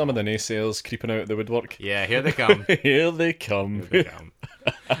Shyamalan in general. Some of the naysayers creeping out of the woodwork. Yeah, here they come. Here they come.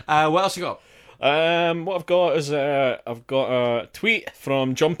 What else you got? What I've got is I've got a tweet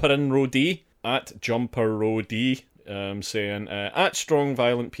from Jumper in Row D at Jumper Row D. Saying at Strong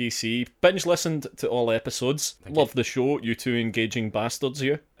Violent PC, binge listened to all episodes. Love the show, you two engaging bastards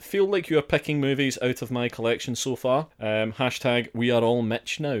here. Feel like you are picking movies out of my collection so far. Hashtag we are all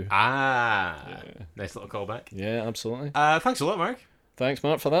Mitch now. Nice little callback. Yeah, absolutely. Thanks a lot, Mark. Thanks,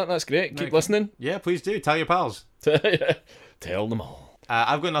 Mark, for that. That's great. Keep listening. Yeah, please do. Tell your pals. Tell them all.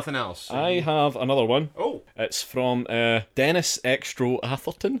 I've got nothing else. I have another one. Oh. It's from Dennis Extro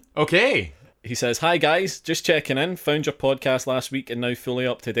Atherton. Okay. He says, hi guys, just checking in. Found your podcast last week and now fully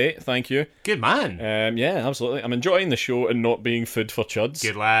up to date. Thank you. Good man. Yeah, absolutely. I'm enjoying the show and not being food for chuds.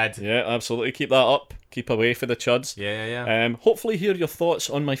 Good lad. Yeah, absolutely. Keep that up. Keep away for the chuds. Yeah. Hopefully hear your thoughts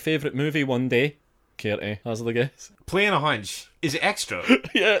on my favourite movie one day. Curty, hazard a guess. Playing a hunch. Is it Extra?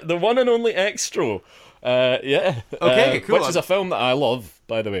 Yeah, the one and only Extra. Yeah. Okay, cool. Which is a film that I love,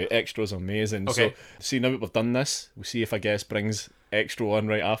 by the way. Extra's amazing. Okay. So, see, now that we've done this, we'll see if a guest brings Extra on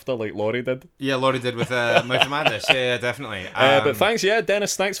right after, like Laurie did. Yeah, Laurie did with Mouth of Madness. Yeah, definitely. But thanks, yeah,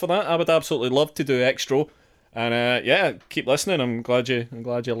 Dennis, thanks for that. I would absolutely love to do Extra. And yeah, keep listening. I'm glad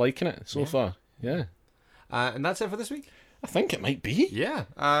you're liking it so far. Yeah. And that's it for this week? I think it might be. Yeah.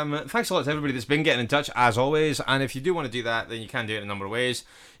 Thanks a lot to everybody that's been getting in touch, as always. And if you do want to do that, then you can do it in a number of ways.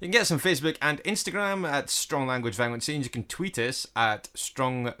 You can get us on Facebook and Instagram at Strong Language Violent Scenes. You can tweet us at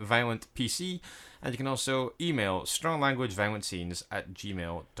Strong Violent PC. And you can also email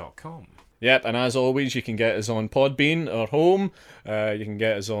stronglanguageviolentscenes@gmail.com. Yep, and as always, you can get us on Podbean, our home. You can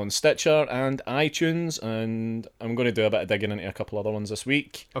get us on Stitcher and iTunes, and I'm going to do a bit of digging into a couple other ones this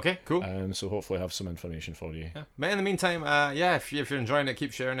week. Okay, cool. So hopefully have some information for you. Yeah. But in the meantime, if you're enjoying it,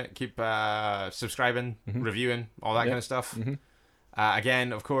 keep sharing it, keep subscribing, reviewing, all that kind of stuff.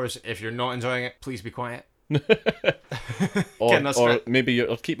 Again, of course, if you're not enjoying it, please be quiet. or maybe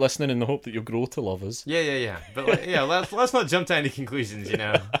or keep listening in the hope that you'll grow to love us. Yeah. But let's not jump to any conclusions, you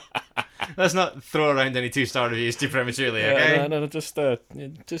know. Let's not throw around any 2-star reviews too prematurely, okay? No, just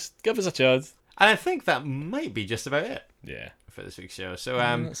give us a chance. And I think that might be just about it. Yeah. For this week's show. So,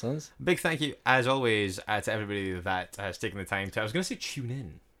 that sounds. Big thank you, as always, to everybody that has taken the time to, I was going to say tune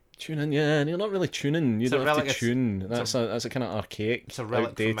in. Tune in, yeah, and you're not really tuning. You don't have to tune. That's a kind of archaic, it's a relic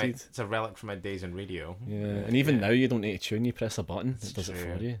outdated. It's a relic from my days in radio. Yeah, and even now you don't need to tune. You press a button, it does it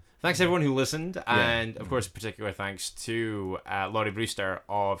for you. Thanks everyone who listened, and of course, particular thanks to Laurie Brewster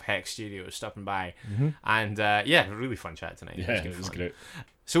of Hex Studios stopping by, and really fun chat tonight. Yeah, it was great.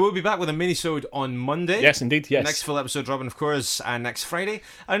 So we'll be back with a mini-sode on Monday. Yes, indeed. Yes. Next full episode, Robin, of course, next Friday.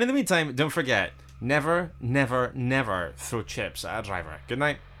 And in the meantime, don't forget, never, never, never throw chips at a driver. Good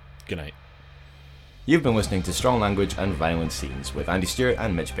night. Good night. You've been listening to Strong Language and Violent Scenes with Andy Stewart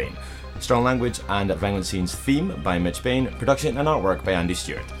and Mitch Bain. Strong Language and Violent Scenes theme by Mitch Bain, production and artwork by Andy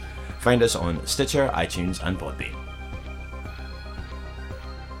Stewart. Find us on Stitcher, iTunes and Podbean.